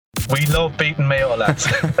We love beating Mayo, lads.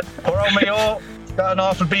 Poor old Mayo got an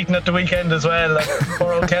awful beating at the weekend as well.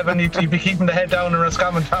 Poor old Kevin, he'd be keeping the head down in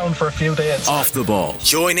Roscommon town for a few days. Off the Ball.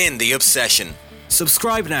 Join in the obsession.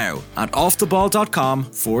 Subscribe now at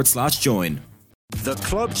offtheball.com/join. The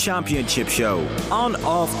Club Championship Show on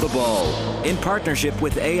Off the Ball, in partnership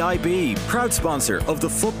with AIB, proud sponsor of the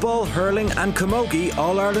Football, Hurling and Camogie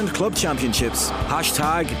All-Ireland Club Championships.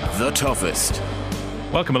 #the toughest.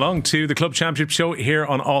 Welcome along to the Club Championship Show here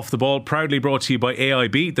on Off the Ball, proudly brought to you by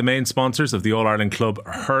AIB, the main sponsors of the All-Ireland Club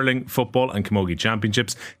Hurling, Football and Camogie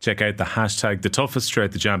Championships. Check out the #the toughest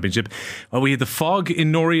throughout the championship. Well, we had the fog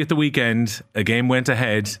in Nori at the weekend. A game went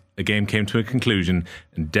ahead. A game came to a conclusion,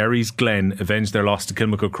 and Derry's Glen avenged their loss to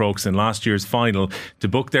Kilmacud Crokes in last year's final to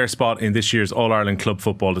book their spot in this year's All-Ireland Club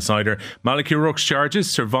Football decider. Malachy O'Rourke's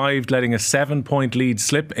Charges survived, letting a 7-point lead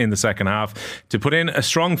slip in the second half to put in a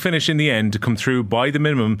strong finish in the end to come through by the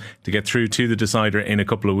minimum to get through to the decider in a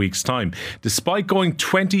couple of weeks' time. Despite going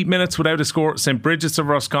 20 minutes without a score, St Brigid's of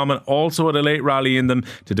Roscommon also had a late rally in them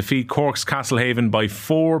to defeat Cork's Castlehaven by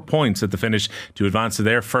 4 points at the finish to advance to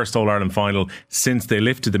their first All-Ireland final since they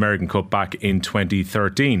lifted the American Cup back in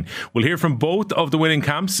 2013. We'll hear from both of the winning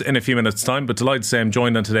camps in a few minutes' time, but delighted to say I'm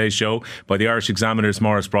joined on today's show by the Irish Examiner's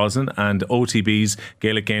Maurice Brosnan and OTB's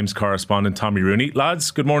Gaelic Games correspondent Tommy Rooney. Lads,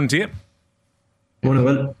 good morning to you. Morning,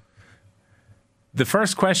 Will. The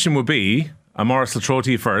first question would be, and Maurice will throw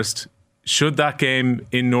to you first, should that game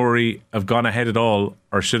in Nori have gone ahead at all,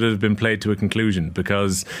 or should it have been played to a conclusion?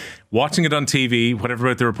 Because watching it on TV, whatever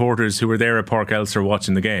about the reporters who were there at Park Elster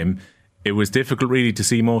watching the game, it was difficult really to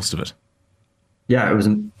see most of it. Yeah, it was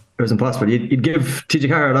impossible. You'd give TJ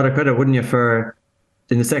Carr a lot of credit, wouldn't you, for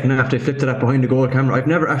in the second half they flipped to that behind the goal camera. I've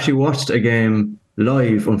never actually watched a game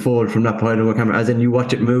live unfold from that behind the goal camera, as in you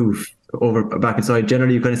watch it move over back inside.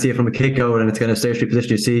 Generally you kind of see it from a kick out and it's kind of stationary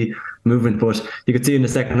position, you see movement, but you could see in the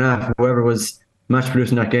second half whoever was match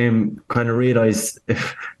producing that game kind of realised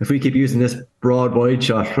if we keep using this broad wide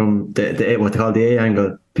shot from the what they call the A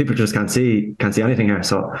angle, people just can't see anything here.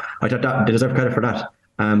 So I thought that they deserve credit for that.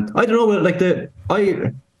 I don't know, like when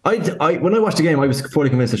I watched the game, I was fully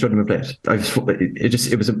convinced it shouldn't have been played.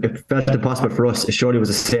 It felt impossible for us. It surely was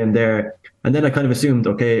the same there. And then I kind of assumed,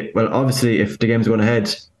 okay, well, obviously if the game's going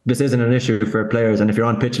ahead, this isn't an issue for players, and if you're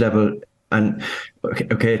on pitch level, and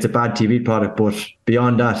okay, it's a bad TV product, but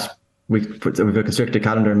beyond that, we've a constricted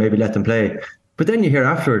calendar and maybe let them play. But then you hear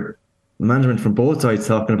after management from both sides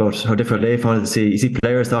talking about how difficult they found it to see. You see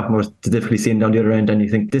players talking about the difficulty seeing down the other end, and you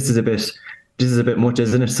think this is a bit much,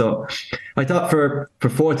 isn't it? So I thought for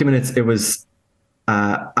 40 minutes it was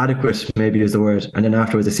adequate, maybe is the word, and then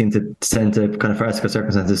afterwards it seemed to tend to kind of farcical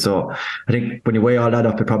circumstances. So I think when you weigh all that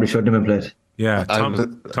up, it probably shouldn't have been played. Yeah, Tommy,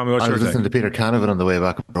 I was listening to Peter Canavan on the way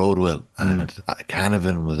back on the road, Will, and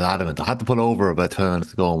Canavan was adamant. I had to pull over about 10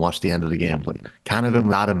 minutes to go and watch the end of the game, but Canavan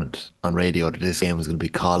was adamant on radio that this game was going to be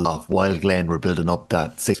called off while Glen were building up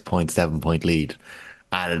that 7-point lead.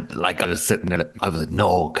 And like I was sitting there, I was like,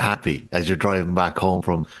 no, can't be, as you're driving back home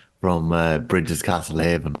from Brigid's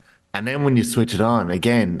Castlehaven. And then when you switch it on,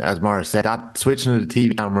 again, as Maurice said, that switching to the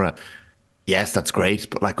TV camera, yes, that's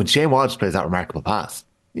great, but like when Shane Walsh plays that remarkable pass,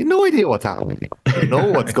 you have no idea what's happening. You don't know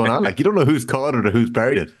what's going on. Like, you don't know who's caught it or who's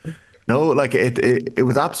buried it. No, like it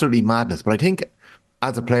was absolutely madness. But I think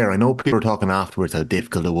as a player, I know people were talking afterwards how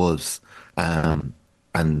difficult it was. You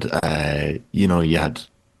know, you had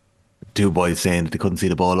two boys saying that they couldn't see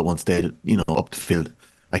the ball at one stage, you know, up the field.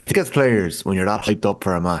 I think as players, when you're that hyped up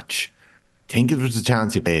for a match, I think if there's a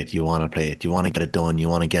chance you play it, you want to play it. You want to get it done. You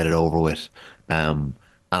want to get it over with. And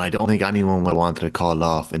I don't think anyone would have wanted it called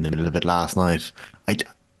off in the middle of it last night.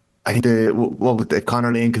 I think if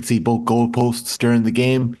Conor Lane could see both goalposts during the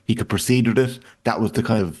game, he could proceed with it. That was the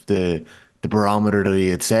kind of the barometer that he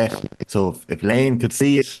had set. So if Lane could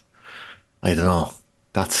see it, I don't know.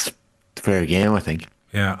 That's fair game, I think.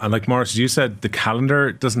 Yeah, and like Maurice, as you said, the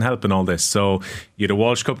calendar doesn't help in all this. So you had a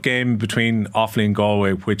Walsh Cup game between Offaly and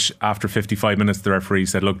Galway, which after 55 minutes the referee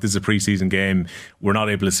said, look, this is a pre-season game, we're not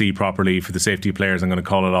able to see properly for the safety of players, I'm going to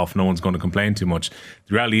call it off, no one's going to complain too much.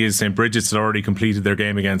 The reality is St Brigid's had already completed their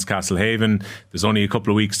game against Castlehaven. There's only a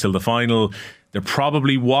couple of weeks till the final. There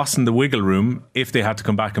probably wasn't the wiggle room if they had to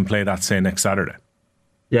come back and play that, say, next Saturday.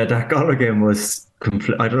 Yeah, that Galway game was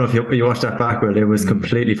I don't know if you watched that back, Will. It was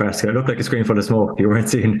completely farcical. It looked like a screen full of smoke. You weren't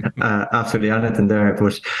seeing absolutely anything there.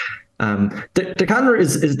 But the calendar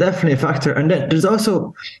is definitely a factor. And then there's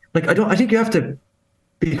also, like, I think you have to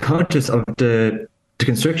be conscious of the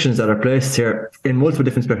constrictions that are placed here in multiple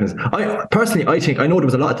different spectrums. I know there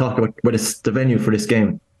was a lot of talk about the venue for this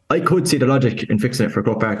game. I could see the logic in fixing it for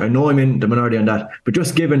Croke Park. I know I'm in the minority on that, but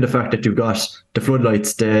just given the fact that you've got the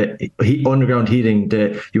floodlights, the underground heating,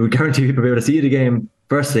 you would guarantee people be able to see the game,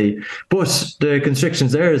 firstly. But the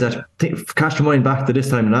constrictions there is that, cast your mind back to this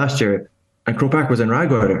time last year, and Croke Park was in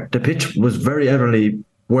rag order. The pitch was very evidently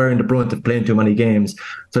wearing the brunt of playing too many games.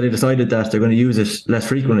 So they decided that they're going to use it less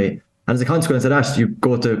frequently. And as a consequence of that, you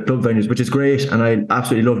go to club venues, which is great, and I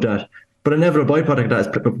absolutely love that. But inevitable byproduct of that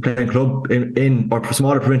is playing club in or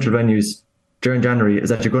smaller provincial venues during January is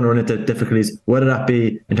that you're going to run into difficulties, whether that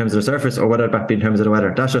be in terms of the surface or whether that be in terms of the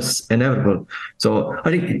weather. That's just inevitable. So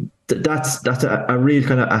I think that's a real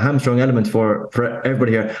kind of a hamstrung element for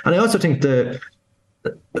everybody here. And I also think there's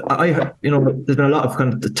been a lot of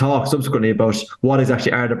kind of talk subsequently about what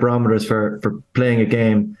exactly are the barometers for playing a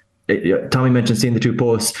game. Tommy mentioned seeing the 2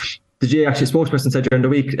 posts. The GA spokesperson said during the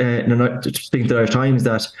week, speaking to the Irish Times,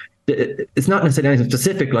 that it's not necessarily anything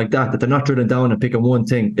specific like that they're not drilling down and picking one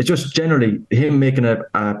thing. It's just generally him making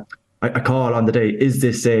a call on the day. Is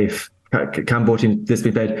this safe? Can both teams this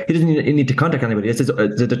be played? He doesn't need to contact anybody. It's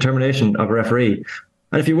the determination of a referee.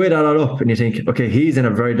 And if you weigh that all up and you think, okay, he's in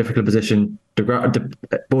a very difficult position,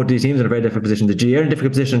 both these teams are in a very difficult position, the GA are in a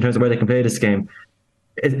difficult position in terms of where they can play this game.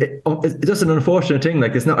 It's just an unfortunate thing.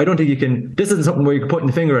 Like, it's not. I don't think you can. This isn't something where you can put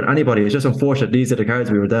the finger at anybody. It's just unfortunate. These are the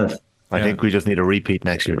cards we were dealt. I think we just need a repeat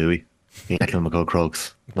next year, do we? Kilmacud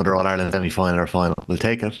Crokes, another All Ireland semi-final or final. We'll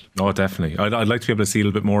take it. Oh, definitely. I'd like to be able to see a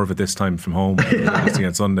little bit more of it this time from home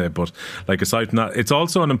on Sunday. But like, aside from that, it's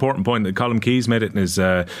also an important point that Colm Keys made it in his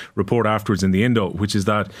report afterwards in the Indo, which is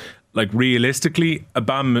that, like, realistically,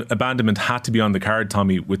 abandonment had to be on the card,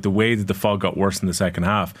 Tommy, with the way that the fog got worse in the second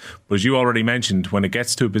half. But as you already mentioned, when it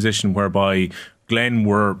gets to a position whereby Glen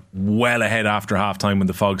were well ahead after half-time when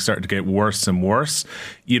the fog started to get worse and worse,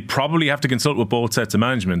 you'd probably have to consult with both sets of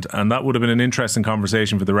management, and that would have been an interesting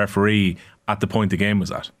conversation for the referee at the point the game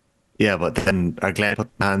was at. Yeah, but then our Glen put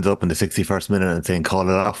hands up in the 61st minute and saying, call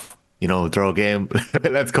it off. Draw a game.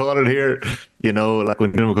 Let's call it here. Like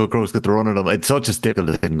when Kilmacud Crokes get the run of them, it's such a difficult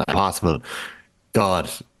decision, impossible. God,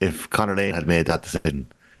 if Conor Lane had made that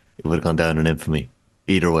decision, it would have gone down in infamy.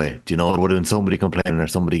 Either way, it would have been somebody complaining or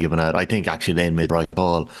somebody giving out. I think actually Lane made the right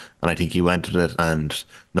call, and I think he went with it, and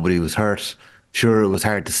nobody was hurt. Sure, it was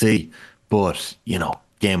hard to see, but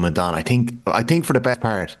game went on. I think for the best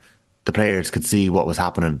part, the players could see what was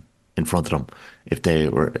happening in front of them if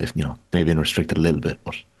maybe been restricted a little bit,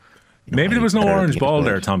 but. Maybe there was no orange ball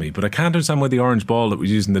there, Tommy, but I can't understand why the orange ball that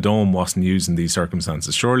was used in the dome wasn't used in these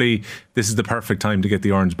circumstances. Surely this is the perfect time to get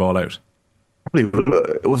the orange ball out.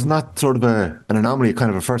 It was not sort of an anomaly, kind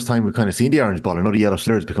of a first time we've kind of seen the orange ball. I know the yellow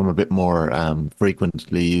slurs become a bit more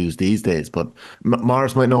frequently used these days, but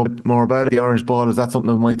Morris might know a bit more about it. The orange ball, is that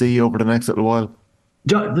something we might see over the next little while?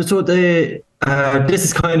 So this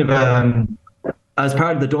is kind of as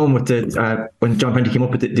part of the dome with when John Prenty came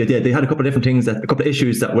up with the idea, they had a couple of different things, a couple of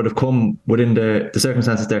issues that would have come within the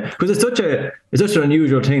circumstances there, because it's such an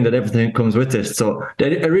unusual thing that everything comes with this. So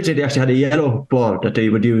originally they actually had a yellow ball that they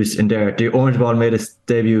would use in there. The orange ball made its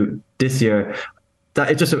debut this year.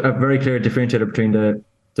 That it's just a very clear differentiator between the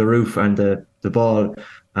roof and the ball.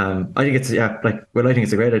 I think it's I think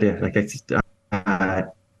it's a great idea. Like, it's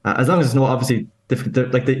as long as there's no obviously.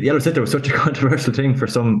 The yellow sitter was such a controversial thing for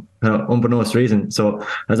some unbeknownst reason. So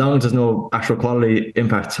as long as there's no actual quality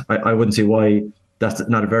impact, I wouldn't see why that's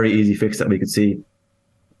not a very easy fix that we could see.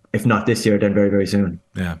 If not this year, then very, very soon.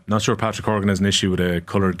 Yeah, not sure Patrick Horgan has an issue with a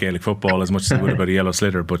coloured Gaelic football as much as he would about a yellow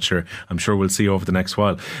sliotar, but sure, I'm sure we'll see over the next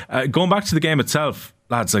while. Going back to the game itself,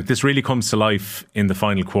 lads, like, this really comes to life in the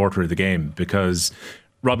final quarter of the game, because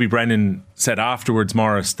Robbie Brennan said afterwards,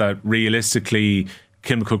 Morris, that realistically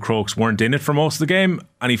Kilmacud Crokes weren't in it for most of the game,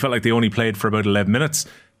 and he felt like they only played for about 11 minutes.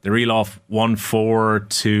 They reel off 1-4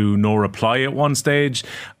 to no reply at one stage,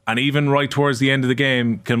 and even right towards the end of the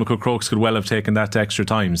game, Kilmacud Crokes could well have taken that to extra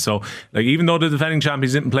time. So, like, even though the defending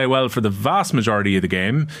champions didn't play well for the vast majority of the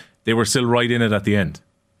game, they were still right in it at the end.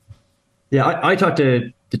 Yeah, I thought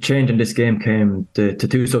the change in this game came to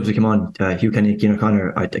two subs that came on, Hugh Kenny, Cian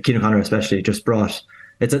O'Connor. Cian O'Connor especially just brought.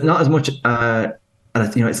 It's not as much.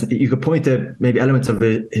 You could point to maybe elements of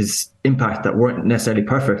his impact that weren't necessarily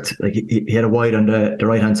perfect. Like, he had a wide on the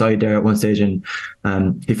right hand side there at one stage, and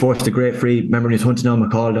he forced a great free. Remember when he was hunting down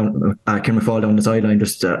McCall Kim McFall down the sideline,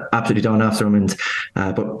 just absolutely down after him, and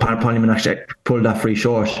but Parliament actually pulled that free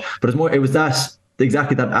short. But it was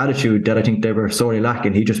exactly that attitude that I think they were sorely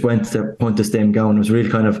lacking. He just went to punt this game down. It was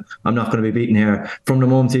really kind of, I'm not going to be beaten here. From the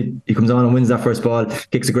moment he comes on and wins that first ball,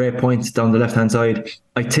 kicks a great point down the left hand side.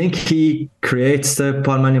 I think he creates the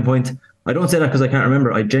Paul Mannion point. I don't say that because I can't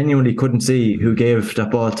remember. I genuinely couldn't see who gave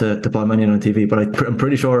that ball to Paul Mannion on TV, but I'm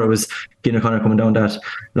pretty sure it was Cian O'Connor coming down that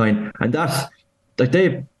line. And that, like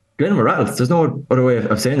Glen were rattled. There's no other way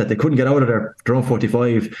of saying that. They couldn't get out of their own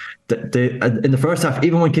 45. They in the first half,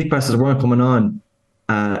 even when kick passes weren't coming on,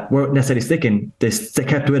 weren't necessarily sticking, they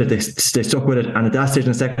kept with it. They stuck with it. And at that stage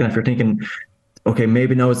in the second half, you're thinking, okay,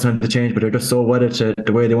 maybe now it's time to change, but they're just so wedded to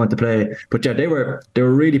the way they want to play. But yeah, they were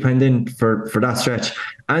really penned in for that stretch.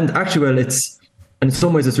 And actually, well, in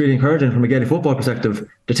some ways it's really encouraging from a Gaelic football perspective.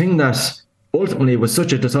 The thing that ultimately was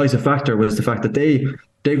such a decisive factor was the fact that they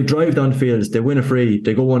drive down the fields, they win a free,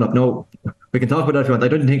 they go one up. No, we can talk about that if you want. I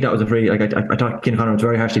didn't think that was a free. Like I thought Cian O'Connor was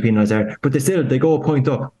very harshly penalised there, but they go a point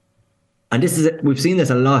up. And this is it. We've seen this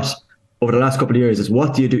a lot over the last couple of years, is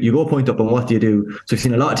what do you do? You go point up, and what do you do? So we've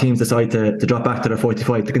seen a lot of teams decide to drop back to their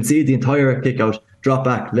 45, to concede the entire kick out, drop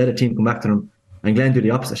back, let a team come back to them. And Glen do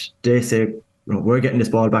the opposite. They say, we're getting this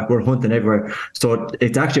ball back, we're hunting everywhere. So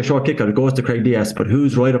it's actually a short kick out. It goes to Craig Diaz, but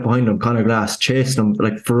who's right up behind him? Conor Glass chasing him,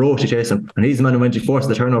 like ferociously chasing him. And he's the man who eventually forced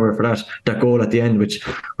the turnover for that goal at the end, which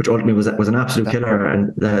ultimately was an absolute killer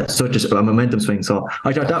and such a momentum swing. So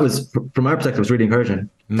I thought that was, from our perspective, was really encouraging.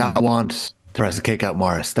 That want to press a kick out,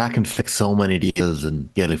 Morris, that can fix so many deals in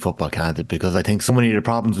Gaelic football, can't it? Because I think so many of the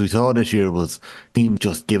problems we saw this year was teams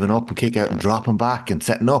just giving up and kick out and dropping back and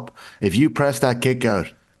setting up. If you press that kick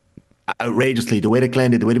out outrageously, the way that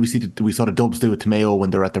Glen did, the way that we saw the Dubs do it to Mayo when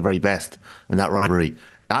they're at their very best in that rivalry,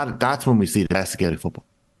 that's when we see the best of Gaelic football.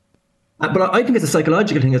 But I think it's a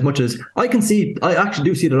psychological thing as much as I actually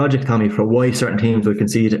do see the logic, Tommy, for why certain teams would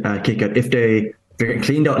concede a kick out if they're getting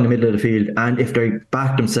cleaned out in the middle of the field, and if they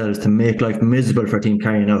back themselves to make life miserable for a team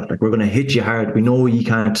carrying out. Like, we're going to hit you hard. We know you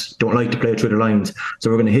don't like to play through the lines,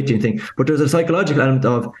 so we're going to hit you and think. But there's a psychological element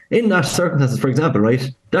of, in that circumstances, for example,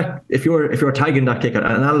 right, that if you're tagging that kick out,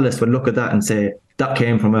 an analyst would look at that and say that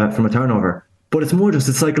came from a turnover. But it's more just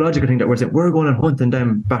a psychological thing that we're saying, we're going and hunting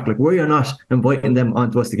them back. Like, we are not inviting them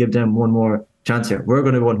onto us to give them one more chance here. We're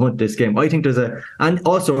going to go and hunt this game. I think and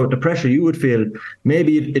also the pressure you would feel,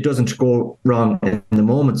 maybe it doesn't go wrong in the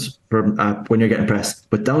moments when you're getting pressed,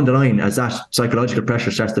 but down the line, as that psychological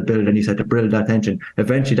pressure starts to build and you start to build that tension,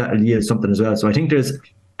 eventually that will yield something as well. So I think there's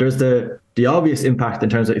the obvious impact in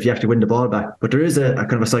terms of if you actually win the ball back, but there is a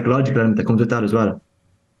kind of a psychological element that comes with that as well.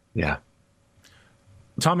 Yeah.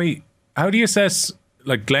 Tommy, how do you assess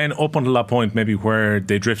like Glen up until that point, maybe where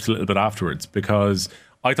they drift a little bit afterwards? Because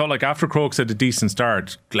I thought, like, after Crokes had a decent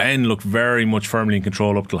start, Glen looked very much firmly in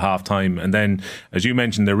control up till half time, and then, as you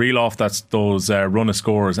mentioned, they reel off those run of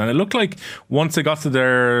scores, and it looked like once they got to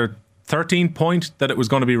their 13th point that it was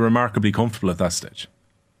going to be remarkably comfortable at that stage.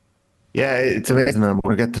 Yeah, it's amazing. And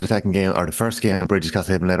we'll get to the second game, or the first game, Brigid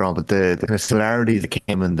Castlehaven later on, but the kind of similarities that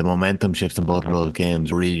came in the momentum shifts in both of those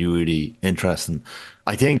games were really, really interesting.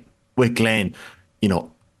 I think with Glen,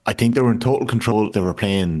 I think they were in total control. They were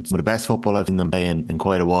playing some of the best football I've seen them playing in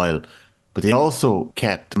quite a while. But they also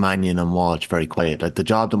kept Mannion and Walsh very quiet. Like the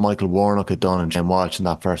job that Michael Warnock had done and Jen Walsh in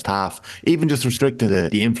that first half, even just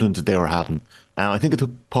restricted the influence that they were having. I think it took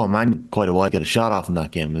Paul Mannion quite a while to get a shot off in that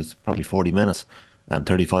game. It was probably 40 minutes and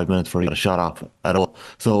 35 minutes before he got a shot off at all.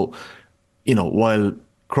 So, while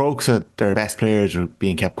Crokes said their best players were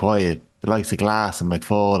being kept quiet, the likes of Glass and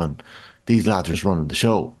McFall and these lads were just running the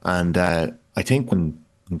show. And I think when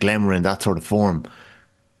Glen were in that sort of form,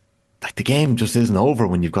 like the game just isn't over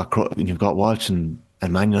when you've got Walsh and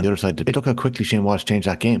Mannion on the other side. Look how quickly Shane Walsh changed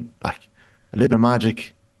that game. Like a little bit of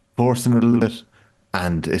magic, forcing it a little bit,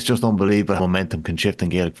 and it's just unbelievable how momentum can shift in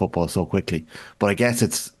Gaelic football so quickly. But I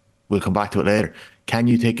guess we'll come back to it later. Can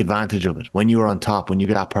you take advantage of it when you were on top, when you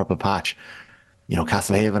get that purple patch?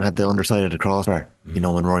 Castlehaven had the underside of the crossbar.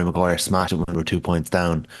 When Rory Maguire smashed it when we were 2 points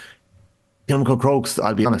down. Crokes,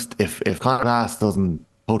 I'll be honest, if Conor Glass doesn't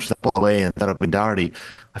poach that ball away and set up in Doherty,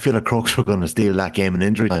 I feel like Crokes were going to steal that game in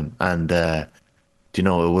injury time, and it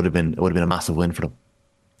would have been a massive win for them.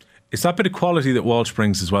 It's that bit of quality that Walsh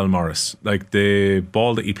brings as well, Morris. Like the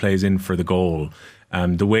ball that he plays in for the goal,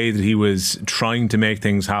 the way that he was trying to make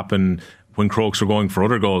things happen when Crokes were going for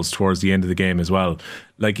other goals towards the end of the game as well.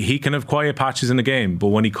 Like, he can have quiet patches in the game, but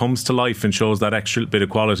when he comes to life and shows that extra bit of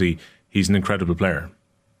quality, he's an incredible player.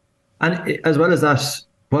 And as well as that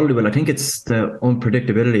quality, I think it's the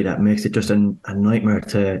unpredictability that makes it just a nightmare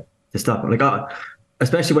to stop. Like,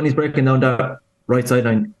 especially when he's breaking down that right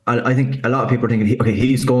sideline, I think a lot of people are thinking,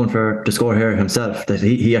 he's going for the score here himself, that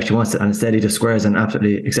he actually wants it, and instead he just squares an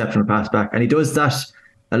absolutely exceptional pass back. And he does that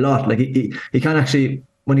a lot. Like, he can actually,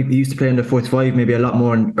 when he used to play in the 45, maybe a lot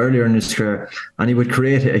more earlier in his career, and he would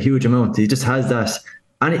create a huge amount. He just has that.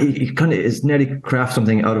 And he kind of is nearly craft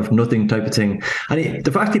something out of nothing type of thing. And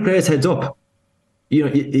the fact he plays heads up,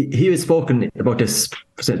 he was spoken about this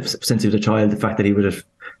since he was a child. The fact that he would have,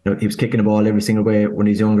 he was kicking the ball every single way when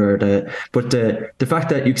he's younger. But the fact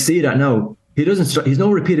that you see that now, he's no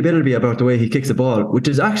repeatability about the way he kicks the ball, which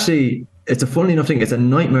is actually, it's a funny enough thing. It's a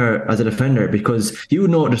nightmare as a defender, because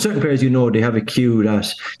there's certain players they have a cue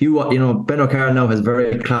that Ben O'Carroll now has a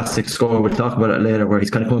very classic score. We'll talk about it later, where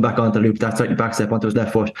he's kind of coming back onto the loop, that slightly back step onto his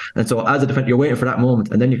left foot, and so as a defender you're waiting for that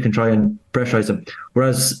moment, and then you can try and pressurize him.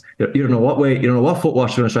 Whereas you don't know what foot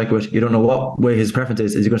wash you're going to strike with. You don't know what way his preference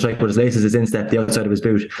is. Is he going to strike with his laces, his instep, the outside of his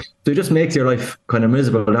boot? So it just makes your life kind of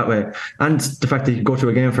miserable that way. And the fact that you can go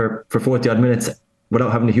through a game for 40 odd minutes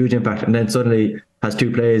without having a huge impact, and then suddenly has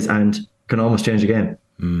 2 plays and can almost change the game.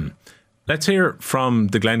 Let's hear from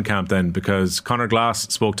the Glen camp then, because Conor Glass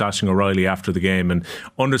spoke to Aisling O'Reilly after the game, and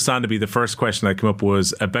understandably the first question that came up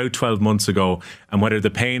was about 12 months ago, and whether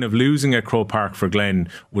the pain of losing at Croke Park for Glen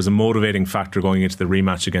was a motivating factor going into the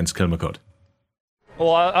rematch against Kilmacud.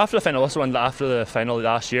 Well, after the final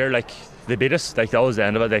last year, they beat us. That was the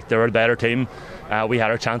end of it. They were the better team. We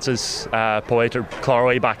had our chances, probably to claw our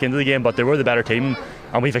way back into the game, but they were the better team,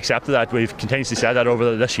 and we've accepted that. We've continuously said that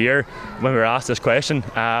over this year when we were asked this question.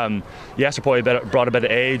 Yes, we probably brought a bit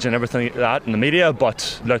of age and everything like that in the media,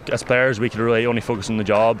 but look, as players we could really only focus on the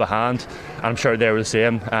job at hand, and I'm sure they were the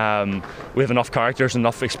same. We have enough characters,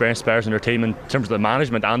 enough experienced players in our team in terms of the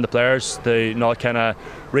management and the players to not kind of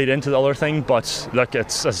read into the other thing. But look,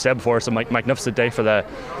 it's, as I said before, it's a magnificent day for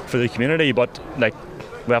the community, but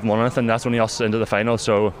we haven't won anything. That's only us into the final,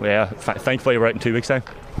 so yeah, thankfully we're out in 2 weeks' time.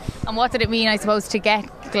 And what did it mean, I suppose, to get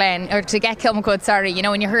Kilmacud,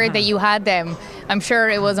 when you heard that you had them? I'm sure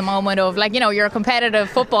it was a moment of, you're a competitive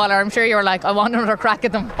footballer. I'm sure you're like, I want another crack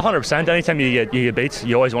at them. 100%. Anytime you get beat,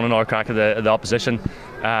 you always want another crack at the opposition.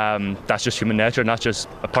 That's just human nature, and that's just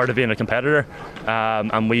a part of being a competitor.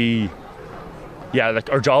 And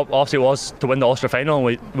our job obviously was to win the Ulster final,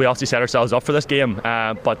 and we obviously set ourselves up for this game,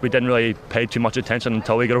 but we didn't really pay too much attention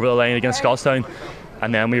until we got over the line against Scotstown,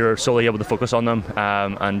 and then we were solely able to focus on them.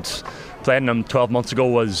 And playing them 12 months ago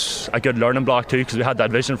was a good learning block too, because we had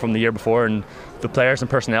that vision from the year before, and the players and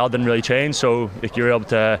personnel didn't really change, so you were able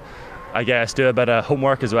to, I guess, do a bit of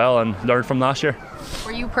homework as well and learn from last year.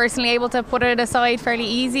 Were you personally able to put it aside fairly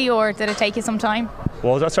easy, or did it take you some time?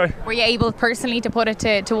 What was that, sorry? Were you able personally to put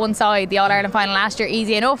it to one side, the All-Ireland final last year,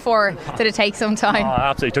 easy enough, or did it take some time?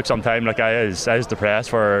 Absolutely took some time. I was depressed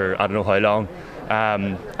for I don't know how long,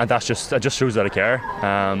 and that just shows that I care.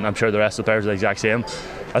 I'm sure the rest of the players are the exact same.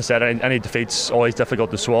 As I said, any defeat's always difficult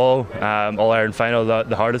to swallow. All-Ireland final,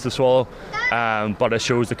 the hardest to swallow, but it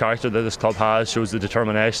shows the character that this club has, shows the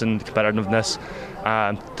determination, the competitiveness,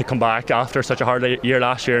 to come back after such a hard year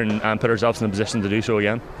last year and put ourselves in a position to do so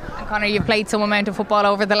again. And Conor, you've played some amount of football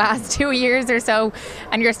over the last 2 years or so,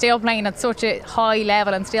 and you're still playing at such a high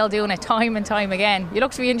level and still doing it time and time again. You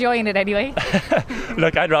look to be enjoying it anyway.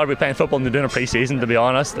 Look, I'd rather be playing football than doing a pre-season, to be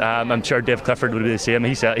honest. I'm sure Dave Clifford would be the same.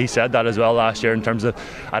 He said that as well last year, in terms of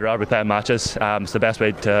I'd rather be playing matches. It's the best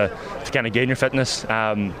way to kind of gain your fitness.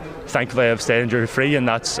 Thankfully I've stayed injury free, and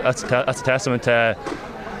that's a testament to,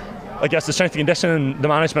 I guess, the strength and conditioning, the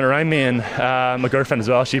management around me, and my girlfriend as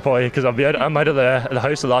well. She probably, because I'm out of the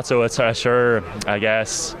house a lot, so it's sure, I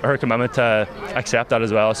guess, her commitment to accept that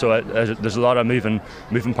as well. So there's a lot of moving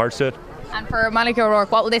parts to it. And for Malachy O'Rourke,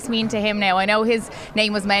 what will this mean to him now? I know his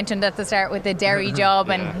name was mentioned at the start with the Derry job,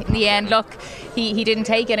 and in the end, look, he didn't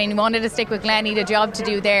take it, and he wanted to stick with Glen. He had a job to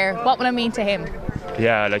do there. What will it mean to him?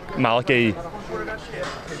 Yeah, Malachy,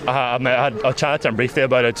 I chatted to him briefly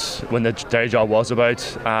about it when the Derry job was about,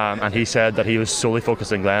 and he said that he was solely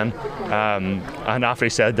focused on Glen. And after he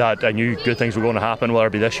said that, I knew good things were going to happen, whether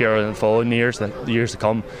it be this year or in the following years, the years to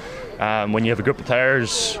come. When you have a group of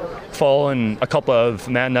players following a couple of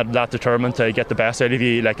men that determined to get the best out of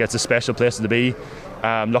you, it's a special place to be.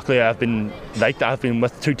 Luckily I've been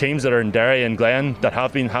with 2 teams that are in Derry and Glen that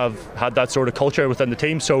have had that sort of culture within the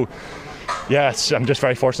team. So yes, I'm just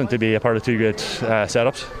very fortunate to be a part of 2 great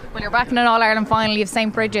setups. Well, you're back in an All-Ireland final. You have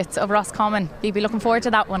St. Brigid's of Roscommon. You'd be looking forward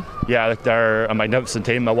to that one. Yeah, they're a magnificent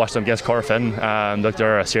team. I watched them against Corofin.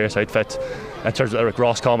 They're a serious outfit. In terms of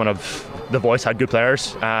Roscommon, the boys had good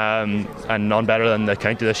players, and none better than the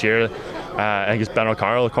county this year. I think it's Ben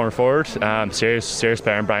O'Carroll, corner forward, serious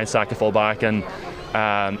player, and Brian Sack, full back, and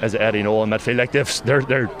as Eddie Noel in midfield.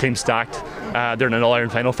 Their team's stacked. They're in an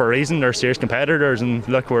All-Ireland final for a reason. They're serious competitors, and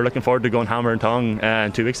look, we're looking forward to going hammer and tongue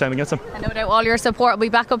in 2 weeks' time against them. And no doubt all your support will be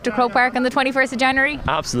back up to Croke Park on the 21st of January.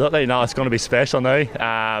 Absolutely, no, it's going to be special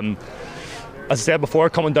now. As I said before,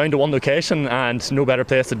 coming down to one location, and no better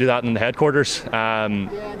place to do that than the headquarters.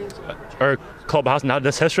 Our club hasn't had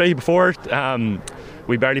this history before.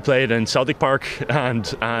 we barely played in Celtic Park and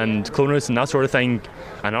Clonus and that sort of thing,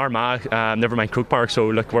 and Armagh, never mind Crook Park. So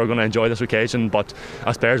look, we're going to enjoy this occasion, but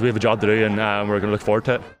as players we have a job to do, and we're going to look forward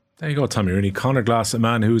to it. There you go, Tommy Rooney. Conor Glass, a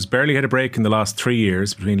man who's barely had a break in the last 3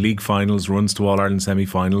 years between league finals, runs to All-Ireland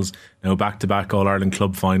semi-finals, now back-to-back All-Ireland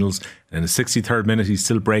club finals. And in the 63rd minute, he's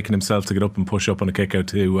still breaking himself to get up and push up on a kick-out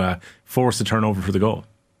to force the turnover for the goal.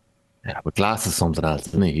 Yeah, but Glass is something else,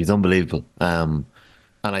 isn't he? He's unbelievable. And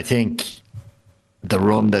I think the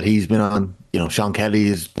run that he's been on, Sean Kelly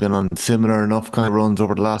has been on similar enough kind of runs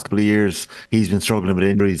over the last couple of years. He's been struggling with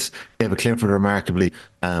injuries. David Clifford, remarkably,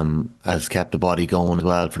 has kept the body going as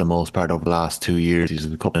well for the most part over the last 2 years. He's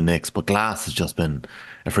had a couple of nicks, but Glass has just been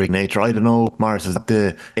a freak nature. I don't know, Morris, is that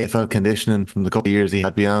the AFL conditioning from the couple of years he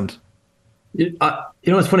had beyond? It's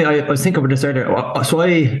funny, I was thinking about this earlier. So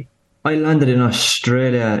I landed in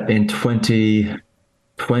Australia in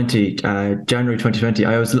 2020, January 2020.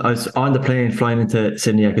 I was on the plane flying into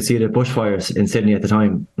Sydney. I could see the bushfires in Sydney at the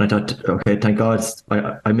time, and I thought, okay, thank God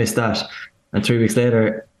I missed that. And 3 weeks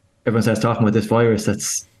later, everyone starts talking about this virus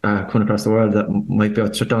that's coming across the world that might be able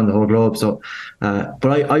to shut down the whole globe. So,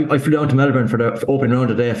 but I flew down to Melbourne for the opening round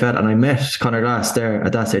of the AFL, and I met Conor Glass there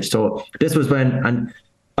at that stage. So this was when, and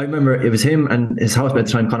I remember it was him and his housemate at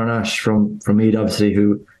the time, Conor Nash from Meath, obviously,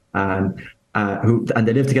 who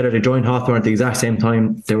they lived together. They joined Hawthorn at the exact same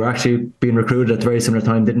time. They were actually being recruited at a very similar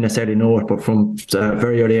time. Didn't necessarily know it, but from a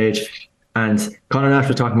very early age. And Conor Nash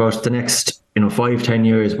was talking about the next 5-10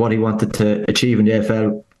 years, what he wanted to achieve in the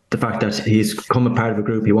AFL. The fact that he's become a part of a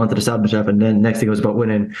group, he wanted to establish himself, and then next thing was about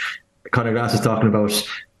winning. Conor Glass was talking about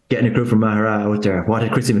getting a crew from Mahara out there. What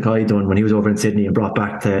had Christy Mackay done when he was over in Sydney and brought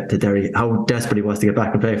back to Derry? How desperate he was to get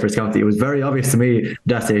back and play for his county. It was very obvious to me at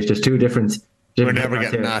that stage. There's two different. We're never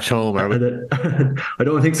getting Nash home, are we? I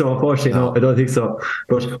don't think so, unfortunately. No, I don't think so.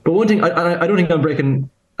 But one thing, I don't think I'm breaking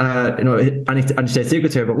any state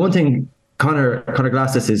secrets here, but one thing Conor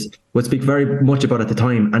Glass would speak very much about at the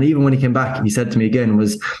time, and even when he came back, he said to me again,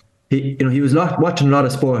 was he was watching a lot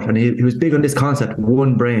of sport, and he was big on this concept,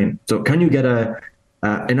 one brain. So can you get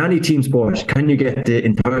in any team sport, can you get the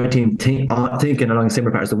entire team thinking along the same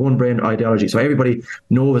pattern? The one brain ideology. So everybody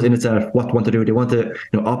knows in itself what they want to do. They want to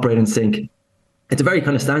operate in sync. It's a very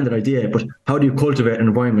kind of standard idea, but how do you cultivate an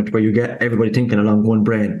environment where you get everybody thinking along one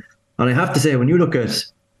brain? And I have to say, when you look at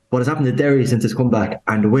what has happened to Derry since its comeback,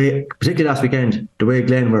 and the way, particularly last weekend, the way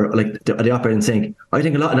Glen were like they operate in sync, I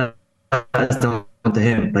think a lot of that is down to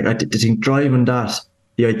him. Like I think driving that,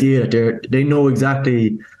 the idea that they know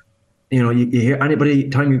exactly. You hear anybody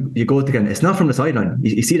time you go to Glen, it's not from the sideline.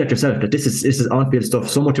 You see that yourself, that this is on-field stuff.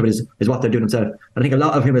 So much of it is what they're doing themselves. I think a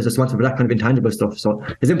lot of him is responsible for that kind of intangible stuff. So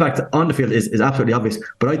his impact on the field is absolutely obvious.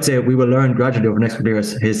 But I'd say we will learn gradually over the next few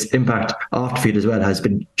years his impact off the field as well has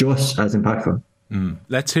been just as impactful.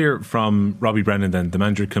 Let's hear from Robbie Brennan then, the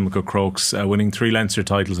manager of Kilmacud Crokes, winning 3 Leinster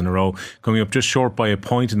titles in a row, coming up just short by a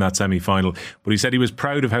point in that semi-final. But he said he was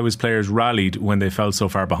proud of how his players rallied when they fell so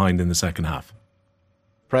far behind in the second half.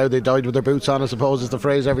 Proud they died with their boots on, I suppose, is the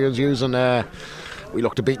phrase everyone's using. We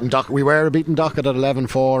looked a beaten docket. We were a beaten docket at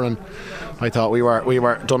 11-4, and I thought we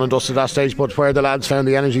were done and dusted at that stage. But where the lads found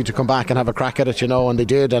the energy to come back and have a crack at it, and they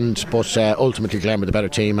did. But ultimately, Glen were the better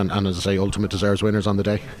team, and as I say, ultimate deserves winners on the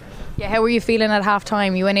day. Yeah, how were you feeling at half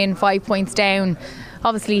time? You went in 5 points down.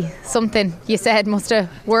 Obviously, something you said must have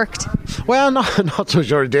worked. Well, not so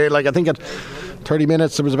sure it did. Like I think at 30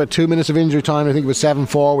 minutes, there was about 2 minutes of injury time. I think it was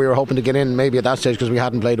 7-4. We were hoping to get in maybe at that stage because we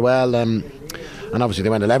hadn't played well. And obviously they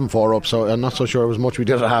went 11-4 up, so I'm not so sure it was much we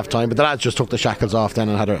did at half time. But the lads just took the shackles off then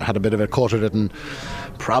and had a bit of a cut at it, and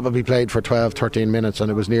probably played for 12-13 minutes, and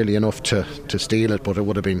it was nearly enough to steal it. But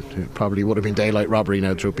it probably would have been daylight robbery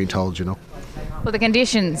now, truth being told. Well, the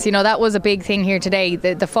conditions, that was a big thing here today.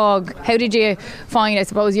 The fog. How did you find, I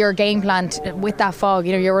suppose, your game plan with that fog?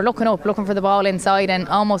 You were looking up, looking for the ball inside, and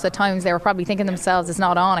almost at times they were probably thinking themselves, it's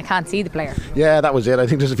not on, I can't see the player. Yeah, that was it. I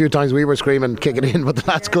think there's a few times we were screaming, kick it in, but the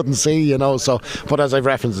lads couldn't see, So, but as I've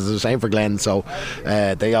referenced, it's the same for Glen. So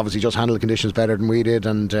they obviously just handled the conditions better than we did,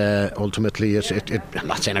 and ultimately, I'm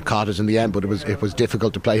not saying it caught us in the end, but it was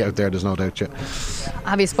difficult to play out there. There's no doubt. Yeah.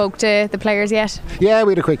 Have you spoke to the players yet? Yeah,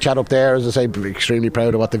 we had a quick chat up there. As I say, extremely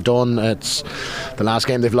proud of what they've done. It's the last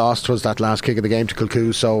game they've lost was that last kick of the game to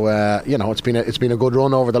Kilcoo, so it's been a good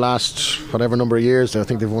run over the last whatever number of years. I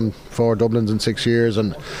think they've won 4 Dublins in 6 years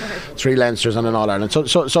and 3 Leinsters and an All-Ireland,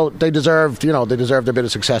 so they deserved a bit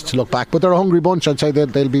of success to look back, but they're a hungry bunch. I'd say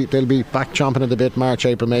they'll be back chomping at the bit March,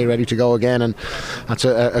 April, May, ready to go again, and that's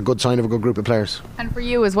a good sign of a good group of players. And for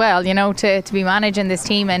you as well, to be managing this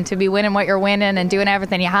team and to be winning what you're winning and doing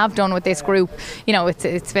everything you have done with this group,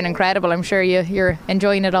 it's been incredible. I'm sure you you're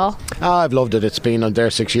enjoying it all? I've loved it. It's been on there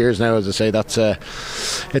 6 years now. As I say,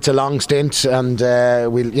 it's a long stint, and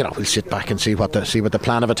we'll sit back and see what the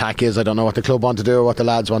plan of attack is. I don't know what the club want to do or what the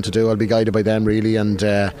lads want to do. I'll be guided by them really, and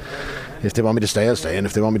if they want me to stay, I'll stay, and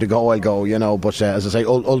if they want me to go, I'll go. But as I say,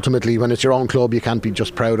 ultimately, when it's your own club, you can't be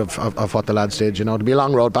just proud of what the lads did. It'll be a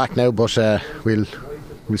long road back now, but we'll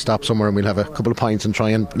stop somewhere and we'll have a couple of pints and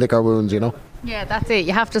try and lick our wounds. Yeah, that's it.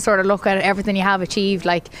 You have to sort of look at everything you have achieved,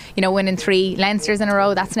 like, winning 3 Leinsters in a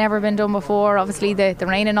row. That's never been done before. Obviously, the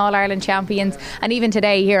reigning All-Ireland champions. And even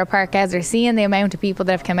today here at Park Ezra, seeing the amount of people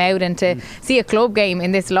that have come out and to see a club game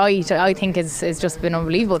in this light, I think is just been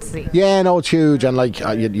unbelievable to see. Yeah, no, it's huge. And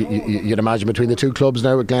you'd imagine between the two clubs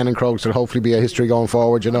now with Glen and Crokes, there'll hopefully be a history going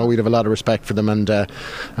forward. We'd have a lot of respect for them. And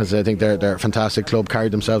as I think they're a fantastic club,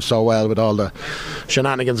 carried themselves so well with all the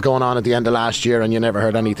shenanigans going on at the end of last year, and you never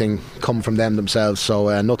heard anything come from them themselves,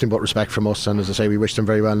 so nothing but respect from us, and as I say, we wish them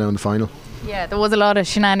very well now in the final. Yeah, there was a lot of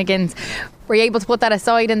shenanigans. Were you able to put that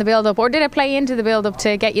aside in the build-up, or did it play into the build-up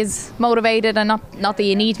to get you motivated? And not that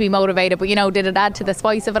you need to be motivated, but did it add to the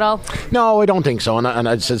spice of it all? No, I don't think so, and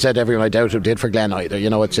I said everyone, I doubt it did for Glen either.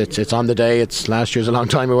 It's on the day. It's last year's a long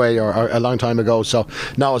time away, or a long time ago, so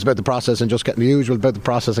no, it's about the process and just getting the usual, about the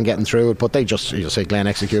process and getting through it. But they just, Glen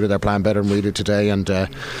executed their plan better than we did today, and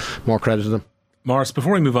more credit to them. Morris,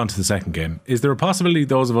 before we move on to the second game, is there a possibility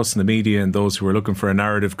those of us in the media and those who are looking for a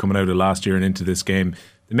narrative coming out of last year and into this game,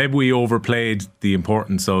 that maybe we overplayed the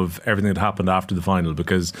importance of everything that happened after the final?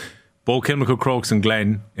 Because both Kilmacud, Crokes and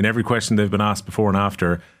Glen, in every question they've been asked before and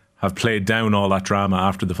after, have played down all that drama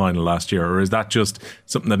after the final last year. Or is that just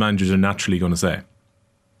something that managers are naturally going to say?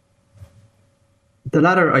 The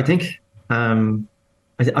latter, I think. I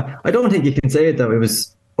don't think you can say that it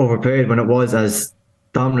was overplayed when it was as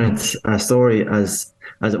dominant a story as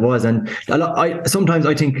it was, and sometimes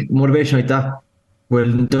I think motivation like that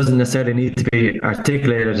doesn't necessarily need to be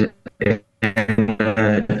articulated in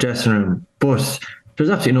a dressing room, but there's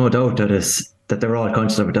absolutely no doubt that they were all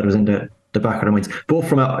conscious of it, that it was in the back of their minds. Both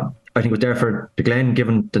from I think it was there for the Glen,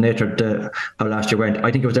 given the nature of how last year went.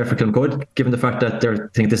 I think it was there for Kilmacud, given the fact that they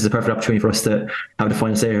think this is a perfect opportunity for us to have the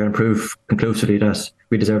final say here and prove conclusively that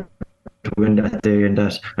we deserve to win that day, and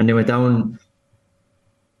they went down.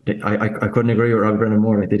 I couldn't agree with Robbie Brennan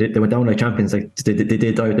more. They went down like champions. They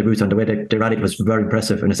did die with the boots on. The way they rallied was very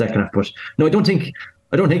impressive in the second half. But no, I don't think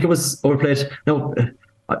it was overplayed. No,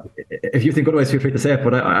 if you think otherwise, feel free to say it.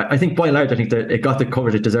 But I think by and large, I think that it got the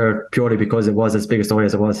coverage it deserved purely because it was as big a story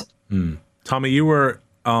as it was. Tommy, you were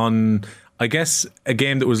on, I guess, a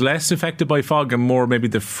game that was less affected by fog and more maybe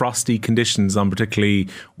the frosty conditions on particularly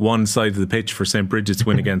one side of the pitch for St. Brigid's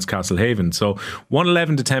win against Castlehaven. So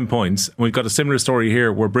 111 to 10 points. We've got a similar story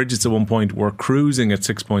here where Brigid's at one point were cruising at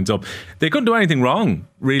 6 points up. They couldn't do anything wrong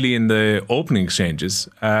really in the opening exchanges.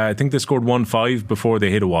 I think they scored 1-5 before they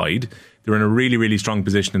hit a wide. They were in a really, really strong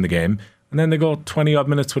position in the game. And then they go 20 odd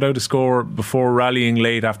minutes without a score before rallying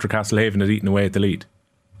late after Castlehaven had eaten away at the lead.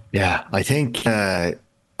 Yeah, I think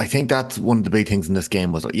that's one of the big things in this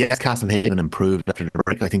game was, yes, Castlehaven improved after the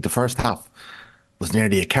break. I think the first half was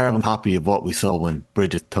nearly a carbon copy of what we saw when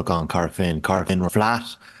Brigid took on Carfin. Carfin were flat.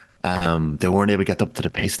 They weren't able to get up to the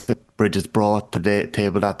pace that Brigid's brought to the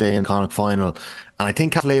table that day in Connacht final. And I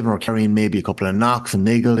think Castlehaven were carrying maybe a couple of knocks and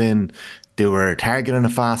niggled in. They were targeting a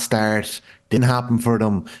fast start. Didn't happen for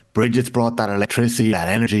them. Brigid's brought that electricity, that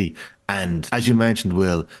energy. And as you mentioned,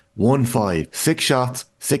 Will, 1-5, 6 shots,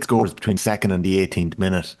 6 scores between second and the 18th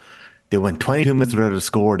minute. They went 22 minutes without a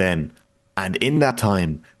score then. And in that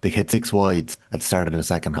time, they hit 6 wides at the start of the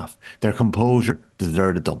second half. Their composure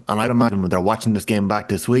deserted them. And I'd imagine when they're watching this game back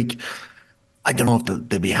this week, I don't know if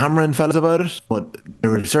they'll be hammering fellas about it, but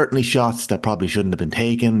there were certainly shots that probably shouldn't have been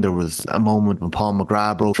taken. There was a moment when Paul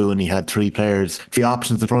McGrath broke through and he had 3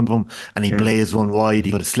 options in front of him, and he blazed one wide.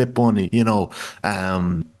 He could have slipped one,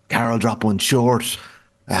 Carroll dropped one short.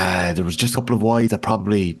 There was just a couple of wides that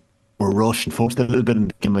probably were rushed and forced a little bit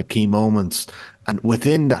in the key moments. And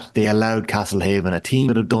within that, they allowed Castlehaven, a team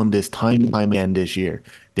that have done this time and time again this year,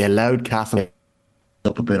 they allowed Castlehaven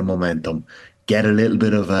up a bit of momentum, get a little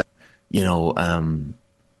bit of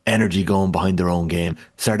energy going behind their own game,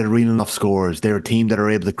 started reeling off scores. They're a team that are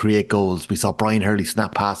able to create goals. We saw Brian Hurley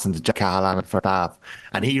snap past into Jack Callahan at first half,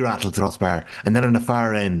 and he rattled the crossbar. And then on the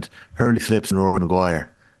far end, Hurley slips and Rory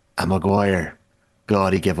Maguire. And Maguire,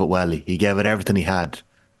 God, he gave it well. He gave it everything he had.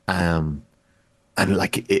 The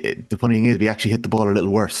funny thing is, if he actually hit the ball a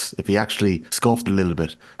little worse, if he actually scuffed a little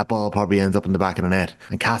bit, that ball probably ends up in the back of the net.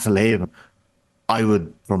 And Castlehaven, I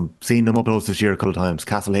would, from seeing them up close this year a couple of times,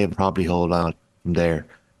 Castlehaven probably hold on from there.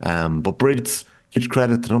 But Brigid's huge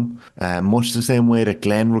credit to them. Much the same way that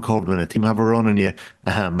Glen recovered when a team have a run on you,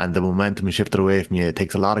 and the momentum is shifted away from you. It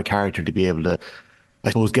takes a lot of character to be able to, I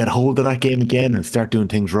suppose, get hold of that game again and start doing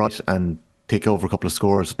things right and take over a couple of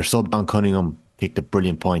scores. Their sub Don Cunningham kicked a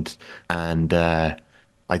brilliant point, and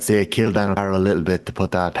I'd say it killed Dan O'Carroll a little bit to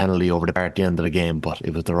put that penalty over the bar at the end of the game, but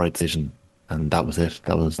it was the right decision. And that was it.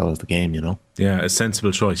 That was the game, you know. Yeah, a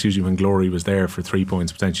sensible choice. Usually when Glory was there for 3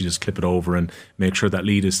 points, potentially just clip it over and make sure that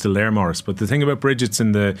lead is still there, Morris. But the thing about Brigid's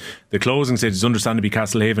in the closing stage is understandably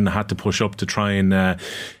Castlehaven had to push up to try and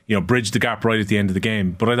bridge the gap right at the end of the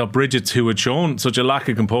game. But I thought Brigid's, who had shown such a lack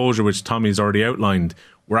of composure, which Tommy's already outlined,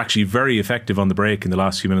 were actually very effective on the break in the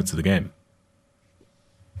last few minutes of the game.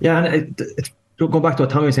 Yeah, and it's going back to what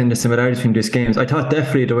Tommy was saying, the similarities between these games, I thought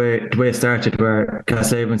definitely the way it started, where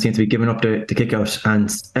Castlehaven seemed to be giving up the kick out,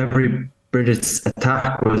 and every Brigid's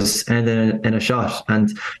attack was ending in a shot.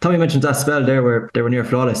 And Tommy mentioned that spell there where they were near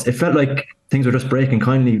flawless. It felt like things were just breaking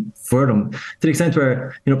kindly for them, to the extent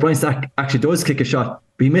where Brian Stack actually does kick a shot,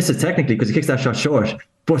 but he misses technically because he kicks that shot short.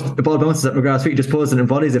 But the ball bounces at McGrath's feet, he just pulls it and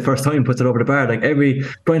volleys it first time, puts it over the bar. Like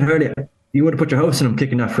Brian Hurley, you would have put your house on him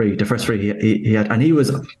kicking that free, the first free he had. And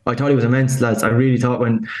I thought he was immense, lads. I really thought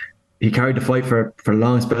when he carried the fight for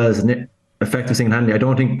long spells and effective single-handedly, I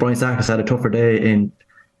don't think Brian Stack has had a tougher day in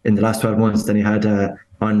the last 12 months than he had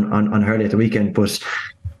on Hurley at the weekend. But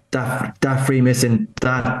that free missing,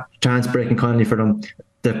 that chance breaking kindly for them,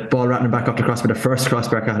 the ball rattling back up the crossbar, the first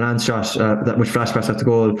crossbar Cahallan's shot, that which flashbacks at the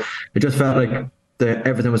goal, it just felt like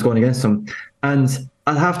everything was going against them. And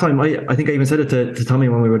at halftime, I think I even said it to Tommy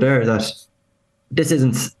when we were there, that this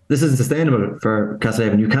isn't sustainable for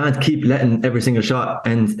Castlehaven. You can't keep letting every single shot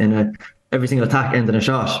end every single attack end in a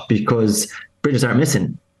shot, because Brigid aren't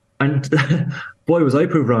missing. And boy, was I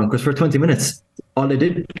proved wrong, because for 20 minutes, all they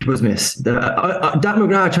did was miss. That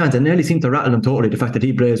McGrath chance, it nearly seemed to rattle him totally, the fact that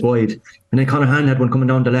he blazed wide. And then Conor Hand had one coming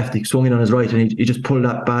down the left, he swung in on his right, and he just pulled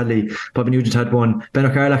that badly. Bobby Nugent had one. Ben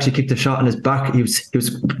O'Carroll actually kicked a shot on his back. He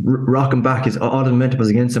was rocking back. All the momentum was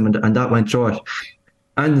against him, and that went short.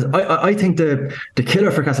 And I think the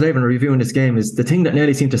killer for Castlehaven reviewing this game is the thing that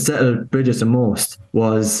nearly seemed to settle Brigid the most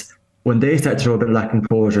was when they started to show a bit of lack of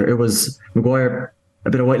composure. It was Maguire, a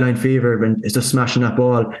bit of white line fever, and it's just smashing that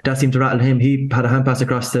ball. That seemed to rattle him. He had a hand pass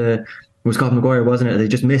across it was Scott Maguire, wasn't it? They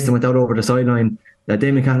just missed and went out over the sideline.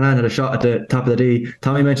 Damien Cahallan had a shot at the top of the D.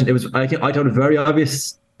 Tommy mentioned it was. I thought it was very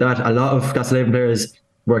obvious that a lot of Castlehaven players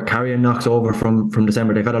were carrying knocks over from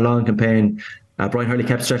December. They've had a long campaign. Brian Hurley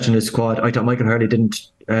kept stretching his squad. I thought Michael Hurley didn't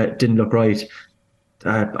look right.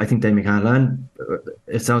 I think Damien Cahallan,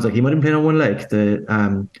 it sounds like he might have been playing on one leg.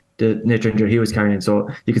 The nature injury he was carrying, so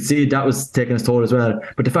you could see that was taking its toll as well.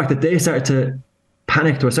 But the fact that they started to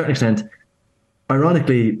panic to a certain extent,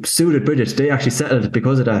 ironically suited Brigid. They actually settled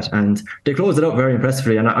because of that, and they closed it out very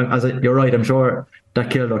impressively. And you're right, I'm sure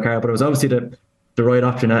that killed O'Carroll, but it was obviously the right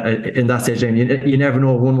option in that stage game. You never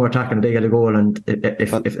know, one more attack and they get a goal, and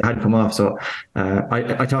if it hadn't come off. So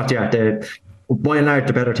I thought, by and large,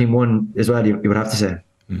 the better team won as well, you would have to say.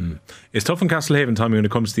 Mm-hmm. It's tough in Castlehaven, Tommy, when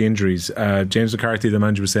it comes to the injuries. James McCarthy, the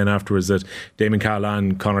manager, was saying afterwards that Damien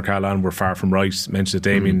Cahallan, Conor Cahallan were far from right. Mentioned that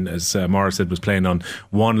Damien, as Morris said, was playing on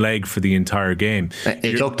one leg for the entire game.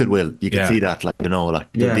 It looked at Will. You can see that,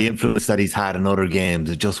 the influence that he's had in other games,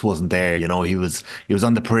 it just wasn't there. He was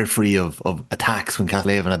on the periphery of attacks when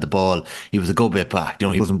Castlehaven had the ball. He was a good bit back.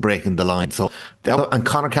 He wasn't breaking the line. So, and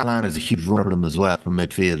Conor Cahallan is a huge runner for them as well from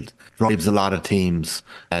midfield. Drives a lot of teams,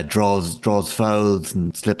 draws fouls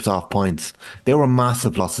and slips off points. They were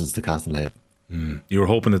massive losses to Castlehaven. You were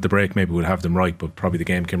hoping that the break maybe would have them right, but probably the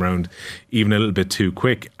game came around even a little bit too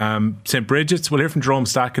quick. St. Brigid's, we'll hear from Jerome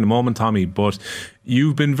Stack in a moment, Tommy, but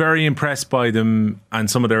you've been very impressed by them and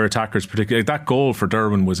some of their attackers, particularly. That goal for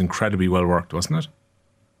Derwin was incredibly well worked, wasn't it?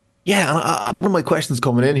 Yeah, and one of my questions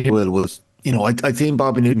coming in here, Will, was, I'd seen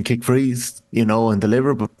Bobby Nugent kick frees, and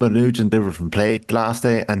deliver, but Nugent delivered from play last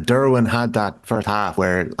day. And Derwin had that first half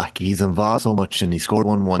where he's involved so much and he scored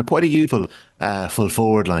 1-1. Quite a youthful full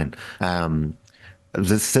forward line. I was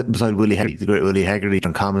just sitting beside Willie Hegarty, the great Willie Hegarty,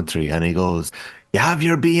 on commentary, and he goes, "You have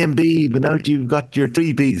your B&B, but now you've got your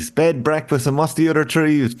 3 Bs, bed, breakfast, and what's the other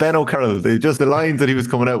 3? It's Ben O'Carroll." Just the lines that he was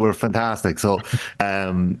coming out were fantastic. So,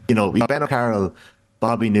 Ben O'Carroll,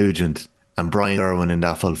 Bobby Nugent, and Brian Derwin in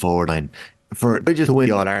that full forward line. For Brigid to win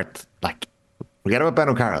the All-Art, forget about Ben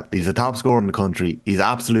O'Carroll. He's the top scorer in the country. He's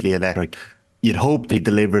absolutely electric. You'd hope that he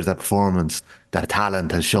delivers that performance that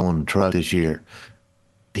talent has shown throughout this year.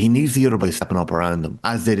 He needs the other boys stepping up around him,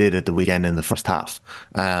 as they did at the weekend in the first half.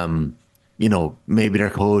 Maybe their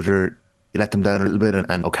composure he let them down a little bit,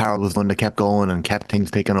 and O'Carroll was the one that kept going and kept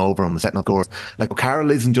things taking over him and setting up scores. Like,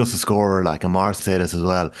 O'Carroll isn't just a scorer, like, and Morris said this as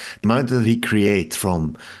well. The amount that he creates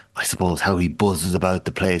from, I suppose, how he buzzes about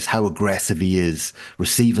the place, how aggressive he is,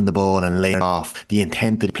 receiving the ball and laying it off, the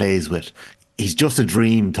intent that he plays with. He's just a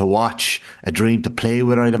dream to watch, a dream to play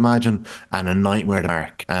with, I'd imagine, and a nightmare to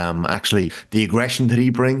mark. Actually, the aggression that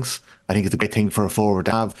he brings, I think it's a great thing for a forward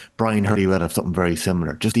to have. Brian Hurley would have something very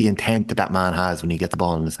similar. Just the intent that man has when he gets the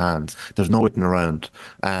ball in his hands. There's no waiting around.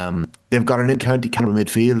 They've got an in-county caliber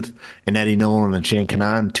midfield in Eddie Nolan and Shane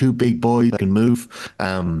Canaan, two big boys that can move.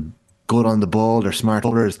 Good on the ball, they're smart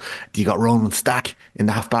bowlers. You got Ronan Stack in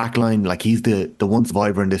the half-back line. Like, he's the one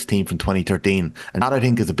survivor in this team from 2013. And that, I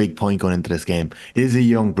think, is a big point going into this game. It is a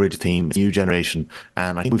young Brigid team, a new generation.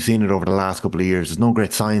 And I think we've seen it over the last couple of years. There's no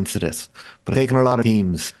great science to this. But taking a lot of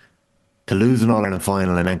teams to lose an All-Ireland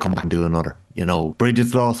final and then come back and do another. You know,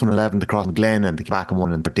 Brigid's lost 1-11 to Cross Glen and they come back and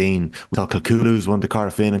won in 13. We saw Kilcooloo's won to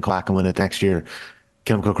Castlehaven and come back and win it next year.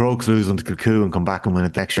 Kilmacud Crokes lose them to Kilcoo and come back and win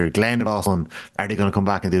it next year. Glen have also won. Are they going to come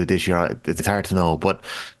back and do it this year? It's hard to know. But,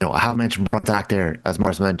 you know, I have mentioned Stack there, as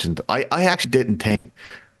Morris mentioned. I actually didn't think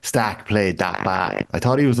Stack played that bad. I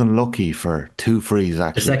thought he was unlucky for 2 frees,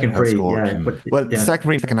 actually. The second free, yeah. But the second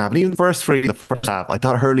free, second half. And even the first free, the first half, I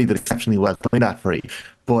thought Hurley did exceptionally well playing that free.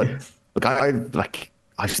 But, look,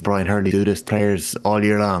 I've seen Brian Hurley do this players all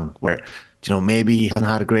year long, where, you know, maybe he hasn't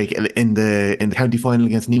had a great in the county final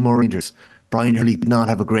against Nemo Rangers. Brian Hurley did not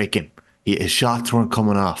have a great game. His shots weren't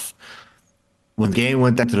coming off. When the game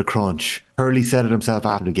went down to the crunch, Hurley said it himself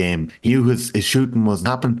after the game. He knew his shooting wasn't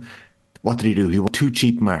happening. What did he do? He won 2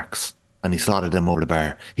 cheap marks and he slotted them over the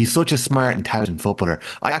bar. He's such a smart, intelligent footballer.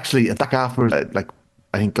 I actually, back afterwards,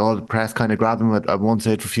 I think all the press kind of grabbed him at one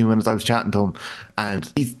stage for a few minutes. I was chatting to him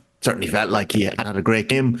and he certainly felt like he had a great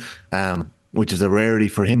game. Which is a rarity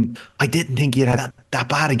for him. I didn't think he had that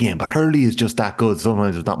bad a game, but Hurley is just that good.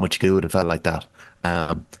 Sometimes there's not much you do. It felt like that.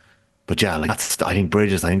 But yeah, I think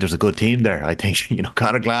Brigid, I think there's a good team there. I think, you know,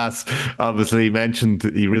 Conor Glass obviously mentioned,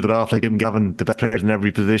 he reeled it off like him, Gavin, the best players in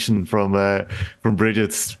every position from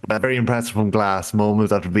Brigid's. Very impressive from Glass,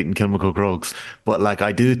 moments after beating Kilmacud Crokes. But like,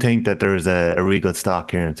 I do think that there's a really good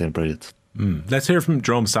stock here in St. Brigid's. Let's hear from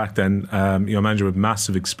Jerome Stack then. You know, manager with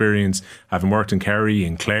massive experience, having worked in Kerry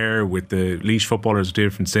and Clare with the Laois footballers,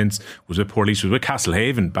 different since, was with Port Laois, was with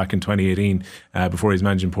Castlehaven back in 2018 before he's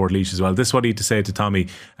managing Port Laois as well. This is what he had to say to Tommy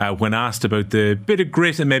when asked about the bit of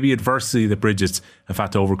grit and maybe adversity that Brigid's have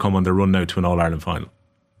had to overcome on their run now to an All-Ireland final.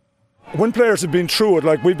 When players have been through it,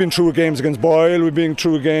 like we've been through games against Boyle, we've been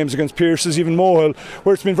through games against Pierce's, even Mohill,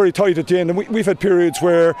 where it's been very tight at the end, and we've had periods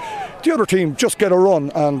where the other team just get a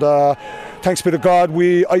run, and thanks be to God,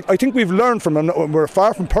 I think we've learned from them. We're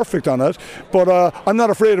far from perfect on it, but I'm not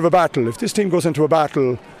afraid of a battle. If this team goes into a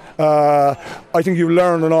battle, I think you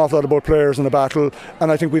learn an awful lot about players in a battle,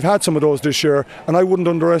 and I think we've had some of those this year, and I wouldn't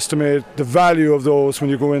underestimate the value of those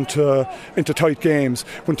when you go into tight games,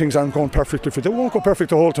 when things aren't going perfectly for you. They won't go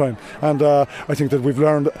perfect the whole time, and I think that we've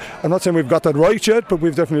learned. I'm not saying we've got that right yet, but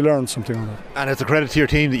we've definitely learned something on it. And it's a credit to your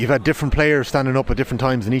team that you've had different players standing up at different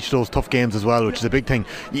times in each of those tough games as well, which is a big thing.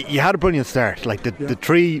 You had a brilliant start, like the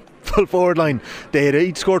 3 full forward line, they had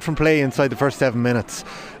each scored from play inside the first 7 minutes.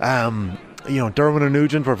 You know, Dermot and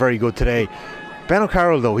Nugent were very good today. Ben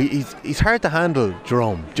O'Carroll, though, he's hard to handle,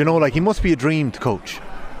 Jerome. Do you know, like, he must be a dream to coach.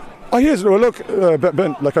 Oh, he is. Well, look,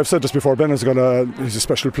 Ben, like I've said this before, Ben he's a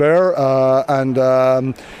special player,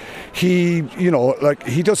 and he, you know, like,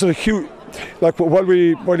 he does a huge. Like, while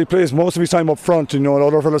he plays most of his time up front, you know, and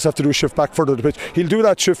other fellas have to do a shift back further to the pitch, he'll do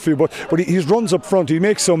that shift for you, but he runs up front. He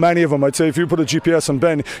makes so many of them. I'd say if you put a GPS on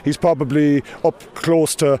Ben, he's probably up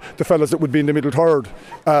close to the fellas that would be in the middle third,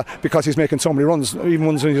 because he's making so many runs, even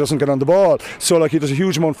ones when he doesn't get on the ball. So, like, he does a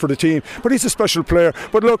huge amount for the team, but he's a special player.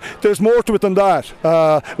 But look, there's more to it than that.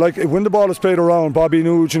 Like, when the ball is played around, Bobby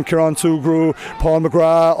Nugent, Kieran Sugru, Paul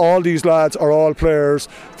McGrath, all these lads are all players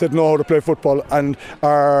that know how to play football and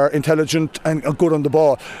are intelligent and good on the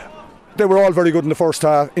ball. They were all very good in the first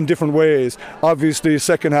half in different ways. Obviously,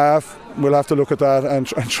 second half, we'll have to look at that and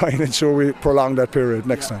try and ensure we prolong that period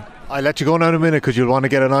next time. I'll let you go now in a minute because you'll want to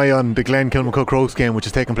get an eye on the Glen Kilmacud Crokes game, which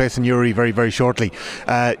is taking place in Uri very, very shortly.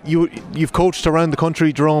 You've coached around the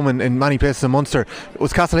country, Jerome, in many places in Munster.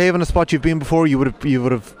 Was Castlehaven a spot you've been before? You would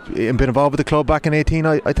have been involved with the club back in 18,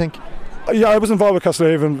 I think? Yeah, I was involved with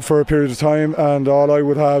Castlehaven for a period of time, and all I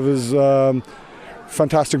would have is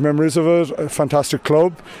fantastic memories of it. A fantastic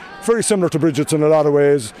club, very similar to Brigid's in a lot of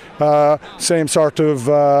ways. Same sort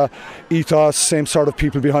of ethos, same sort of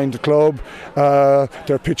people behind the club.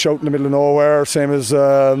 They're pitch out in the middle of nowhere, same as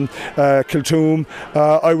Kiltoom.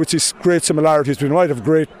 I would see great similarities between them. I'd have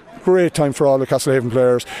great great time for all the Castlehaven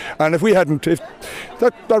players. And if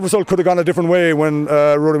that result could have gone a different way when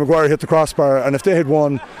Rory Maguire hit the crossbar, and if they had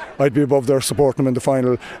won, I'd be above there supporting them in the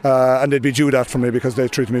final, and they'd be due that for me because they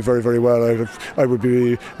treated me very, very well. I'd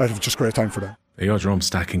have just great time for them. There you go, Jerome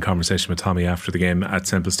Stack in conversation with Tommy after the game at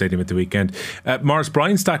Semple Stadium at the weekend. Morris,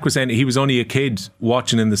 Brian Stack was saying he was only a kid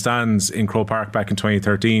watching in the stands in Croke Park back in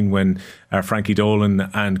 2013 when Frankie Dolan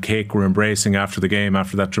and Cake were embracing after the game,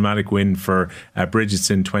 after that dramatic win for Brigid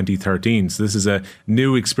in 2013. So this is a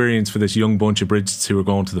new experience for this young bunch of Brigids who are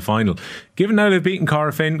going to the final. Given how they've beaten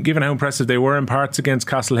Castlehaven, given how impressive they were in parts against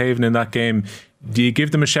Castlehaven in that game, do you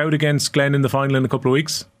give them a shout against Glen in the final in a couple of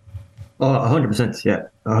weeks? Oh, 100%, yeah.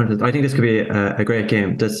 100%. I think this could be a great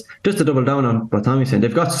game. Just to double down on what Tommy's saying,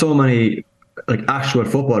 they've got so many like actual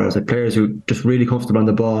footballers, like players who just really comfortable on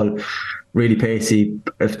the ball, really pacey.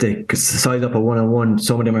 If they size up a one-on-one,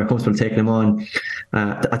 some of them are comfortable taking them on.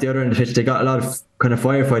 At the other end of the pitch, they got a lot of kind of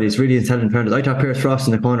firefighting, really intelligent defenders. I thought Pierce Frost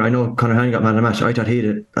in the corner, I know Conor Haney got man of the match. I thought he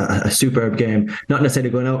had a superb game. Not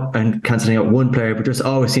necessarily going out and cancelling out one player, but just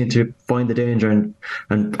always seemed to find the danger and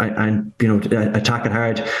attack it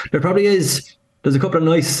hard. There's a couple of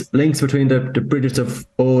nice links between the Brigids of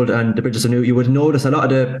old and the Brigids of new. You would notice a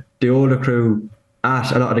lot of the older crew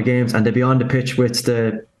at a lot of the games, and they'd be on the pitch with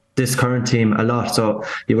this current team a lot. So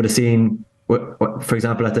you would have seen, for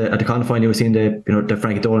example, at the Con final, you would have seen the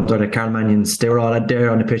Frankie Dolans or the Carl Manions. They were all out there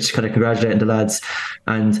on the pitch, kind of congratulating the lads,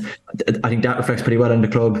 and I think that reflects pretty well on the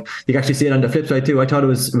club. You can actually see it on the flip side too. I thought it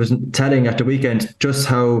was telling at the weekend just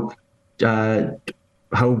how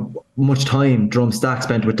much time Drum Stack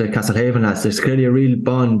spent with the Castlehaven lads. There's clearly a real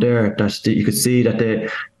bond there that you could see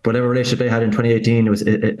that whatever relationship they had in 2018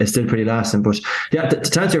 it's still pretty lasting. But yeah,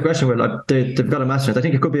 to answer your question, well, they've got a master. I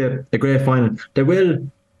think it could be a great final.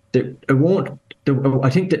 I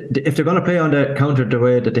think that if they're going to play on the counter the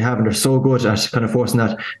way that they have, and they're so good at kind of forcing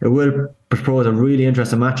that, it will propose a really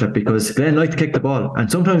interesting matchup, because Glen like to kick the ball, and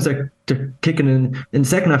sometimes they're kicking in the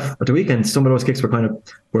second half of the weekend. Some of those kicks were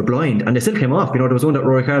blind, and they still came off. There was one that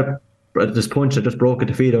Rory Carl this punch that just broke at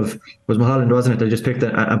the feet of, was Mulholland, wasn't it? They just picked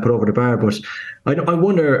it and put over the bar. But I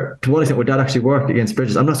wonder to what extent would that actually work against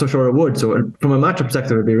Bridges. I'm not so sure it would. So from a matchup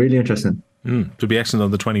perspective, it would be really interesting. It'll be excellent on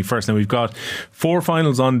the 21st. Now we've got 4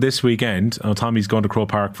 finals on this weekend. Tommy's going to Croke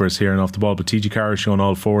Park for us here and off the ball, but TG Carr is showing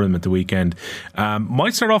all 4 of them at the weekend.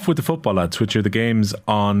 Might start off with the football, lads, which are the games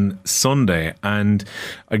on Sunday. And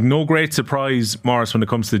no great surprise, Morris, when it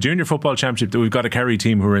comes to the Junior Football Championship, that we've got a Kerry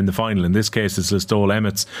team who are in the final. In this case, it's Listowel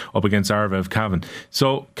Emmets up against Arva of Cavan.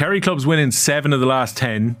 So Kerry clubs winning 7 of the last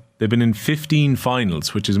 10. They've been in 15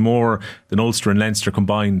 finals, which is more than Ulster and Leinster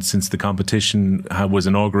combined since the competition was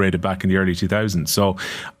inaugurated back in the early 2000s. So,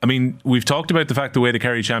 I mean, we've talked about the fact the way the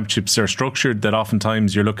Kerry Championships are structured, that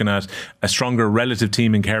oftentimes you're looking at a stronger relative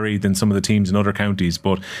team in Kerry than some of the teams in other counties.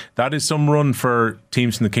 But that is some run for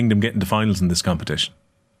teams from the Kingdom getting to finals in this competition.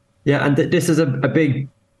 Yeah, and this is a big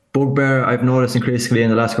bugbear I've noticed increasingly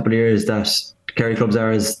in the last couple of years, that Kerry clubs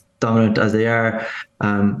are as dominant as they are.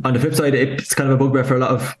 On the flip side, it's kind of a bugbear for a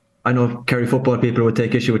lot of, I know Kerry football people would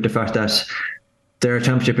take issue with the fact that their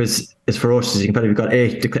championship is ferocious. You can probably,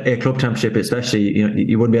 you've got a club championship, especially,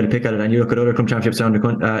 you wouldn't be able to pick at it. And you look at other club championships around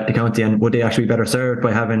the county, and would they actually be better served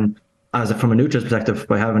by having, from a neutral perspective,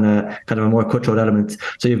 by having a kind of a more cutthroat element?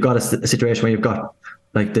 So you've got a situation where you've got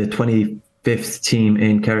like the 25th team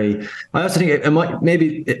in Kerry. I also think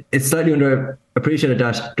it's slightly underappreciated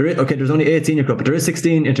that there's only 8 senior clubs, but there is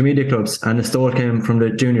 16 intermediate clubs, and the Listowel came from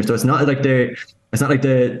the junior. So it's not like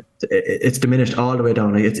it's diminished all the way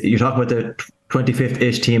down. You're talking about the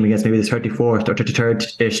 25th-ish team against maybe the 34th or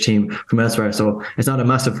 33rd-ish team from elsewhere. So it's not a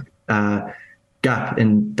massive gap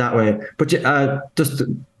in that way. But just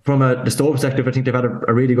from the Listowel perspective, I think they've had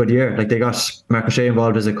a really good year. Like, they got Mark O'Shea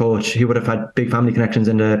involved as a coach. He would have had big family connections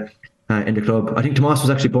in the club. I think Tomas was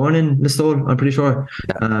actually born in Listowel, I'm pretty sure.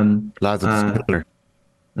 Lads of Hitler.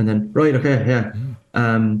 And then, right, okay, yeah.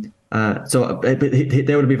 So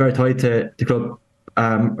they would be very tied to the club.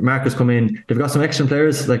 Marcus come in. They've got some excellent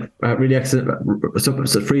players, like really excellent. So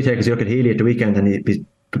free takers. You look at Healy at the weekend, and he's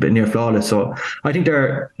a bit near flawless. So I think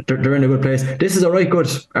they're in a good place. This is a right good.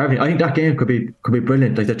 I think that game could be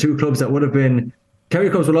brilliant. Like, the 2 clubs that would have been, Kerry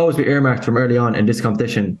clubs will always be earmarked from early on in this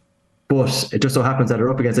competition. But it just so happens that they're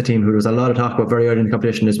up against a team who there was a lot of talk about very early in the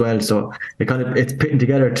competition as well. So it's pitting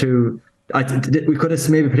together to. We could have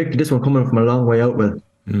maybe predicted this one coming from a long way out. Will.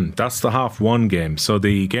 That's the half-1 game. So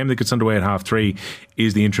the game that gets underway at half-3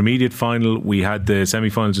 is the intermediate final. We had the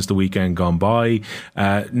semi-finals just the weekend gone by.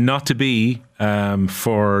 Not to be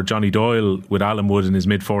for Johnny Doyle with Alan Wood in his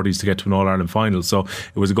mid-40s to get to an All-Ireland final. So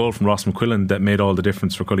it was a goal from Ross McQuillan that made all the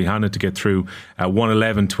difference for Cullyhanna to get through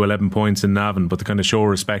 111 to 11 points in Navan. But the kind of show of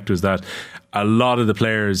respect was that a lot of the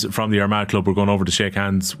players from the Armagh club were going over to shake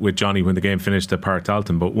hands with Johnny when the game finished at Park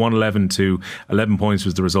Dalton. But 111 to 11 points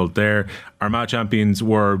was the result there. Armagh champions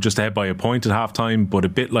were just ahead by a point at half time, but a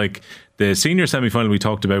bit like the senior semi-final we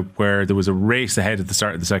talked about, where there was a race ahead at the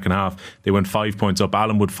start of the second half. They went 5 points up.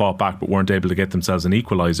 Allenwood fought back but weren't able to get themselves an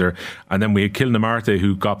equaliser. And then we had Kilnamartha,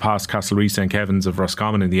 who got past Castlereagh St Kevin's of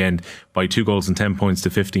Roscommon in the end by 2 goals and 10 points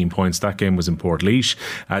to 15 points. That game was in Portlaoise.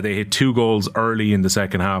 They hit 2 goals early in the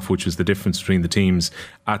second half, which was the difference between the teams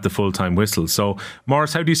at the full-time whistle. So,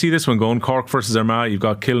 Maurice, how do you see this one going? Cork versus Armagh. You've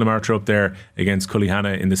got Kilnamartha up there against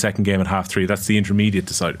Cullyhanna in the second game at half 3. That's the intermediate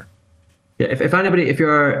decider. Yeah, if anybody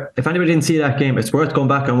didn't see that game, it's worth going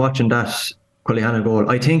back and watching that Cullyhanna goal.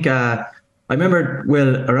 I think I remember,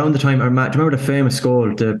 Will, around the time Armagh, do you remember the famous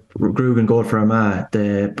goal, the Grugan goal for Armagh,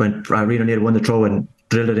 when Reno Neal won the throw and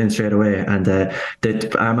drilled it in straight away, and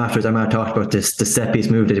afterwards Armagh talked about the set piece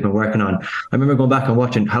move that they've been working on. I remember going back and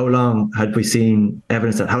watching how long had we seen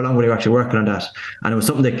evidence that, how long were they actually working on that, and it was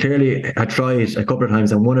something they clearly had tried a couple of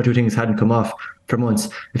times, and 1 or 2 things hadn't come off for months.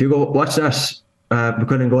 If you go watch that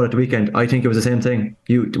McQuillan goal at the weekend, I think it was the same thing.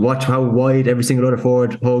 You watch how wide every single other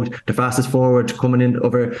forward hugged, the fastest forward coming in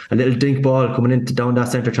over a little dink ball coming in down that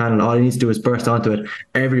centre channel. All he needs to do is burst onto it.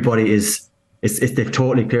 Everybody they've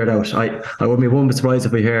totally cleared out. I wouldn't be one bit surprised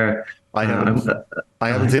if we hear. I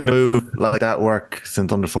haven't seen a move like that work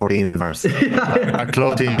since under 14 verse. Our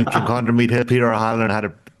club team from Condormead Hill, Peter O'Halloran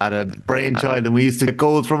had a brainchild, and we used to get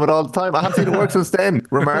goals from it all the time. I haven't seen it work since then.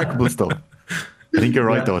 Remarkable stuff. I think you're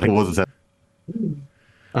right, though. I think it was a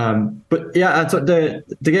but yeah, so the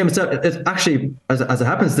game itself, it's actually, as it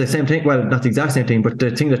happens, the same thing. Well, not the exact same thing, but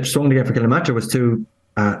the thing that swung the game for Kilnamartha was two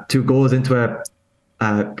goals into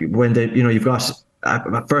when you've got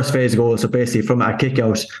a first phase goal. So basically, from a kick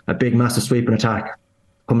out, a big massive sweep and attack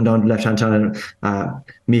coming down the left hand channel.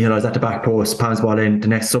 Michal is at the back post, palms ball in. The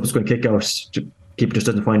next subsequent kick out, keeper just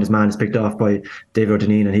doesn't find his man. It's picked off by David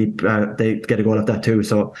O'Deneen, and they get a goal off that too.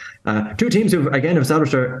 So 2 teams who again have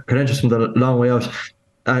established their credentials from the long way out.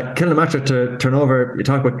 Kilnamartha to turn over. You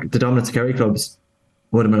talk about the dominance of Kerry clubs,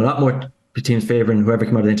 would have been a lot more teams favouring whoever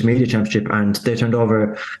came out of the intermediate championship, and they turned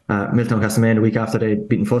over Milton Castlemaine a week after they'd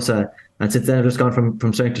beaten Fussa, and since then have just gone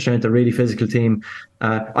from strength to strength. A really physical team.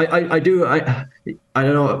 I don't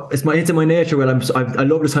know. It's in my nature. Well, I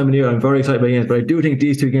love this time of year. I'm very excited by games, but I do think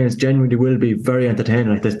these 2 games genuinely will be very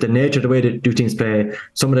entertaining. Like the nature of the way that 2 teams play,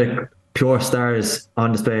 some of the pure stars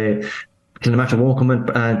on display. Kilnamartha won't come in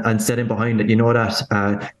and set in behind it. You know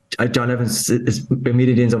that. John Evans'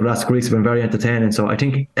 immediate games over the last couple weeks have been very entertaining. So I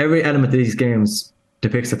think every element of these games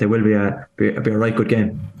depicts that they will be a right good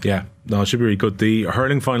game. Yeah, no, it should be really good. The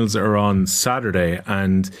hurling finals are on Saturday,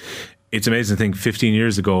 and it's amazing to think 15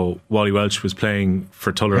 years ago Wally Welch was playing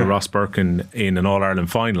for Tuller Ross Birkin in an All-Ireland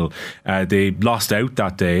final. They lost out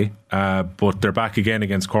that day, but they're back again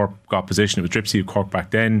against Cork opposition. It was Dripsy of Cork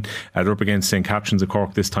back then. They're up against St Catherine's of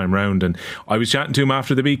Cork this time round, and I was chatting to him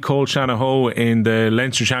after the beat Cole Shanahoe in the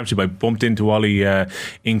Leinster Championship. I bumped into Wally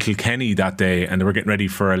in Kilkenny that day, and they were getting ready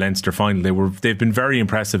for a Leinster final. They've been very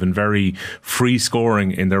impressive and very free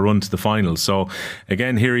scoring in their run to the final. So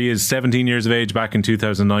again, here he is, 17 years of age, back in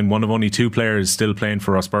 2009, one of only 2 players still playing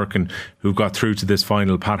for Ross Birkin who got through to this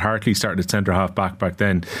final. Pat Hartley started at centre half back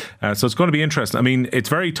then, so it's going to be interesting. I mean, it's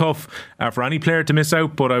very tough for any player to miss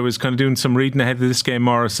out, but I was kind of doing some reading ahead of this game,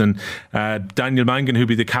 Maurice, and Daniel Mangan, who'll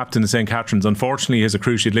be the captain of St Catherine's, unfortunately has a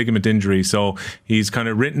cruciate ligament injury, so he's kind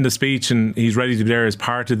of written the speech and he's ready to be there as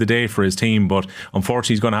part of the day for his team, but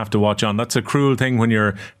unfortunately he's going to have to watch on. That's a cruel thing when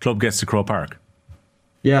your club gets to Croke Park.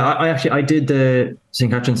 Yeah, I did the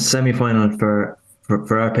St Catherine's semi-final for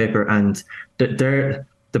our paper, and the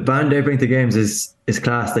band they bring to games is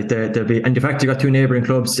class. Like they'll be, and in fact you got 2 neighbouring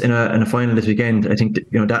clubs in a final this weekend. I think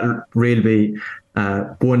that really be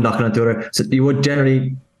one knocking on the other. So you would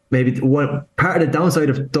generally, maybe one part of the downside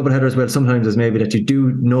of double header as well sometimes is maybe that you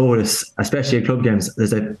do notice, especially at club games,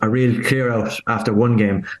 there's a real clear out after one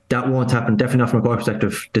game. That won't happen, definitely not from a Cork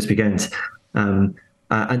perspective this weekend. And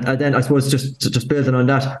then I suppose just building on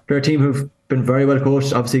that, they're a team who've been very well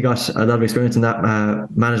coached, obviously got a lot of experience in that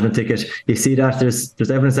management ticket. You see that there's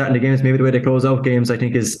evidence that in the games, maybe the way they close out games, I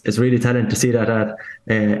think is really telling to see that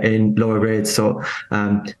in lower grades. So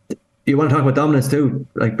you want to talk about dominance too.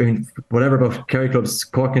 Like, I mean, whatever about Kerry clubs,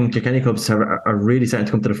 Cork and Kilkenny clubs are really starting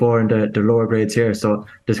to come to the fore in the lower grades here. So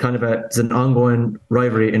there's kind of there's an ongoing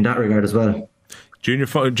rivalry in that regard as well. Junior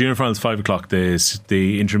final is 5 o'clock.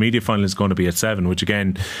 The intermediate final is going to be at 7, which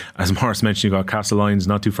again, as Morris mentioned, you've got Castlehaven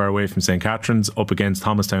not too far away from St. Catherine's up against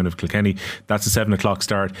Thomastown of Kilkenny. That's a 7 o'clock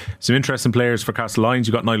start. Some interesting players for Castlehaven.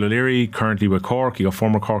 You've got Niall O'Leary currently with Cork. You've got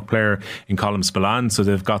former Cork player in Colm Spillane, so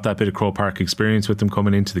they've got that bit of Croke Park experience with them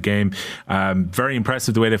coming into the game. Very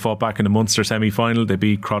impressive the way they fought back in the Munster semi-final. They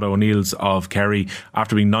beat Crotto O'Neill's of Kerry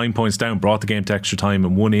after being 9 points down, brought the game to extra time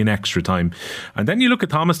and won in extra time. And then you look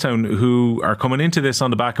at Thomastown, who are coming into this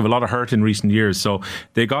on the back of a lot of hurt in recent years. So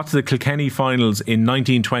they got to the Kilkenny finals in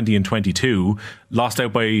 1920 and 22, lost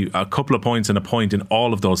out by a couple of points and a point in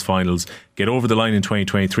all of those finals, get over the line in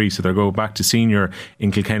 2023, so they'll go back to senior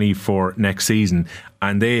in Kilkenny for next season.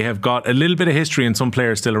 And they have got a little bit of history and some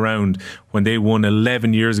players still around. When they won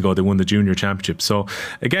 11 years ago, they won the junior championship. So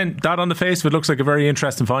again, that on the face of it looks like a very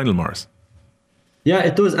interesting final, Morris. Yeah,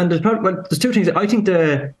 it does. And there's two things. I think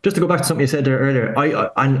just to go back to something you said there earlier,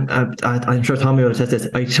 I'm sure Tommy will have said this,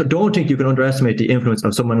 I don't think you can underestimate the influence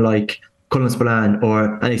of someone like Colm Spillane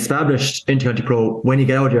or an established inter-county pro when you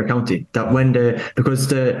get out of your county.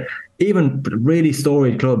 Because even really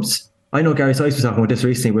storied clubs, I know Gary Sice was talking about this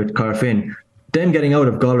recently with Carfin. Them getting out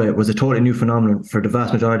of Galway was a totally new phenomenon for the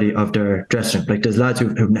vast majority of their dressing room. Like there's lads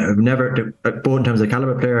who've never, both in terms of the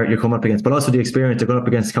calibre player you come up against, but also the experience of going up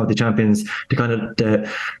against county champions, the kind of the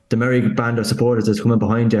merry band of supporters that's coming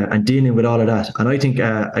behind you and dealing with all of that. And I think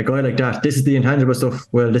a guy like that, this is the intangible stuff.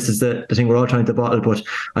 Well, this is the thing we're all trying to bottle, but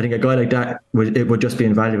I think a guy like that would just be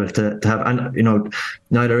invaluable to have. And Niall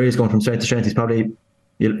O'Reilly is going from strength to strength. He's probably,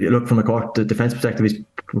 you look from a Cork defence perspective, he's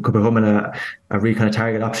could become a really kind of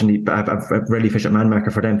target option, a really efficient man marker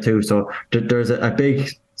for them too. So there's a big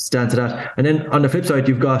stand to that. And then on the flip side,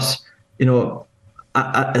 you've got,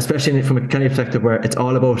 especially from a Kilkenny perspective, where it's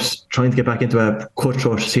all about trying to get back into a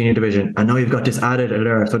cutthroat senior division. And now you've got this added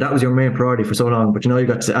allure. So that was your main priority for so long, but now you've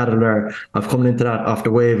got this added allure of coming into that off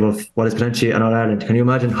the wave of what is potentially an All-Ireland. Can you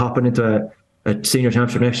imagine hopping into a senior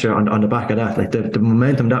championship next year on the back of that? Like the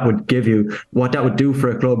momentum that would give you, what that would do for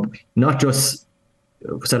a club, not just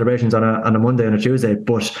celebrations on a Monday and a Tuesday,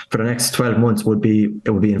 but for the next 12 months it would be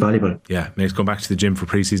invaluable. Yeah, makes going back to the gym for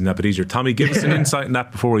pre-season that bit easier. Tommy, give us an insight in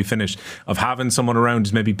that before we finish, of having someone around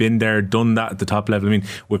who's maybe been there, done that at the top level. I mean,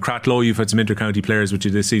 with Cratloe, you've had some inter-county players with you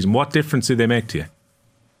this season. What difference do they make to you?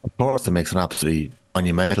 Of course it makes an absolutely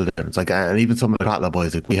monumental difference. Like, and even some of the Cratloe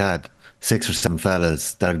boys, like we had 6 or 7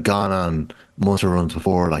 fellas that had gone on Munster runs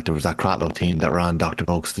before. Like there was that Cratloe team that ran Dr.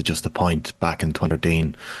 Oaks to just a point back in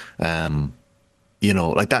 2013.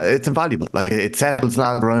 Like that, it's invaluable. Like it settles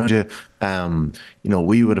lads around you.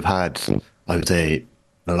 We would have had, I would say,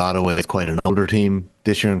 in a lot of ways, quite an older team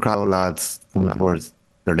this year in Cratloe lads coming towards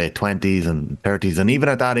their late 20s and 30s. And even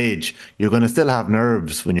at that age, you're going to still have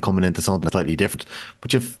nerves when you're coming into something slightly different.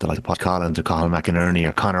 But you've like Pat Collins or Colin McInerney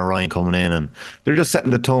or Conor Ryan coming in, and they're just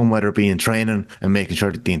setting the tone, whether it be in training and making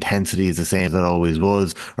sure that the intensity is the same as it always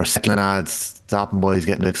was, or settling lads, stopping boys,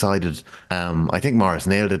 getting excited. I think Morris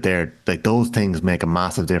nailed it there. Like those things make a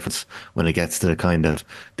massive difference when it gets to kind of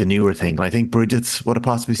the newer thing. And I think Brigid's would have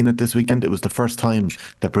possibly seen it this weekend. It was the first time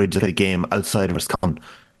that Brigid played a game outside of Roscommon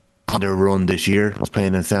on their run this year. I was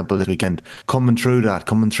playing in Semple this weekend, coming through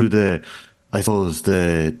the challenge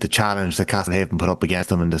that Castlehaven put up against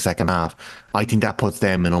them in the second half. I think that puts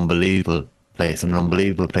them in an unbelievable place going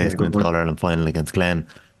into the All-Ireland final against Glen.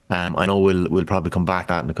 I know we'll probably come back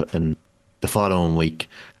to that in the following week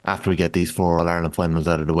after we get these 4 All-Ireland finals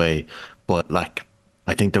out of the way. But like,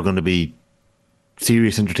 I think they're going to be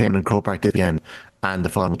serious entertainment in Croke Park this weekend and the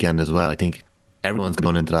following weekend as well. I think everyone's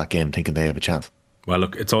going into that game thinking they have a chance. Well,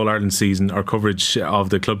 look, it's All-Ireland season. Our coverage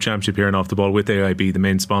of the Club Championship here and Off the Ball with AIB, the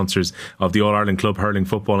main sponsors of the All-Ireland Club Hurling,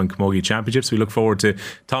 Football and Camogie Championships. We look forward to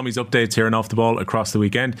Tommy's updates here and Off the Ball across the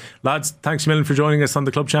weekend. Lads, thanks a million for joining us on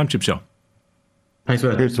the Club Championship show. Thanks,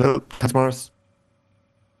 Will. Thanks, Morris.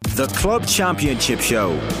 The Club Championship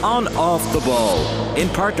Show on Off the Ball, in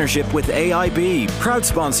partnership with AIB, proud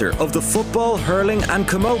sponsor of the Football, Hurling and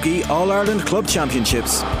Camogie All-Ireland Club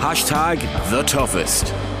Championships.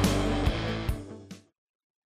 #TheToughest.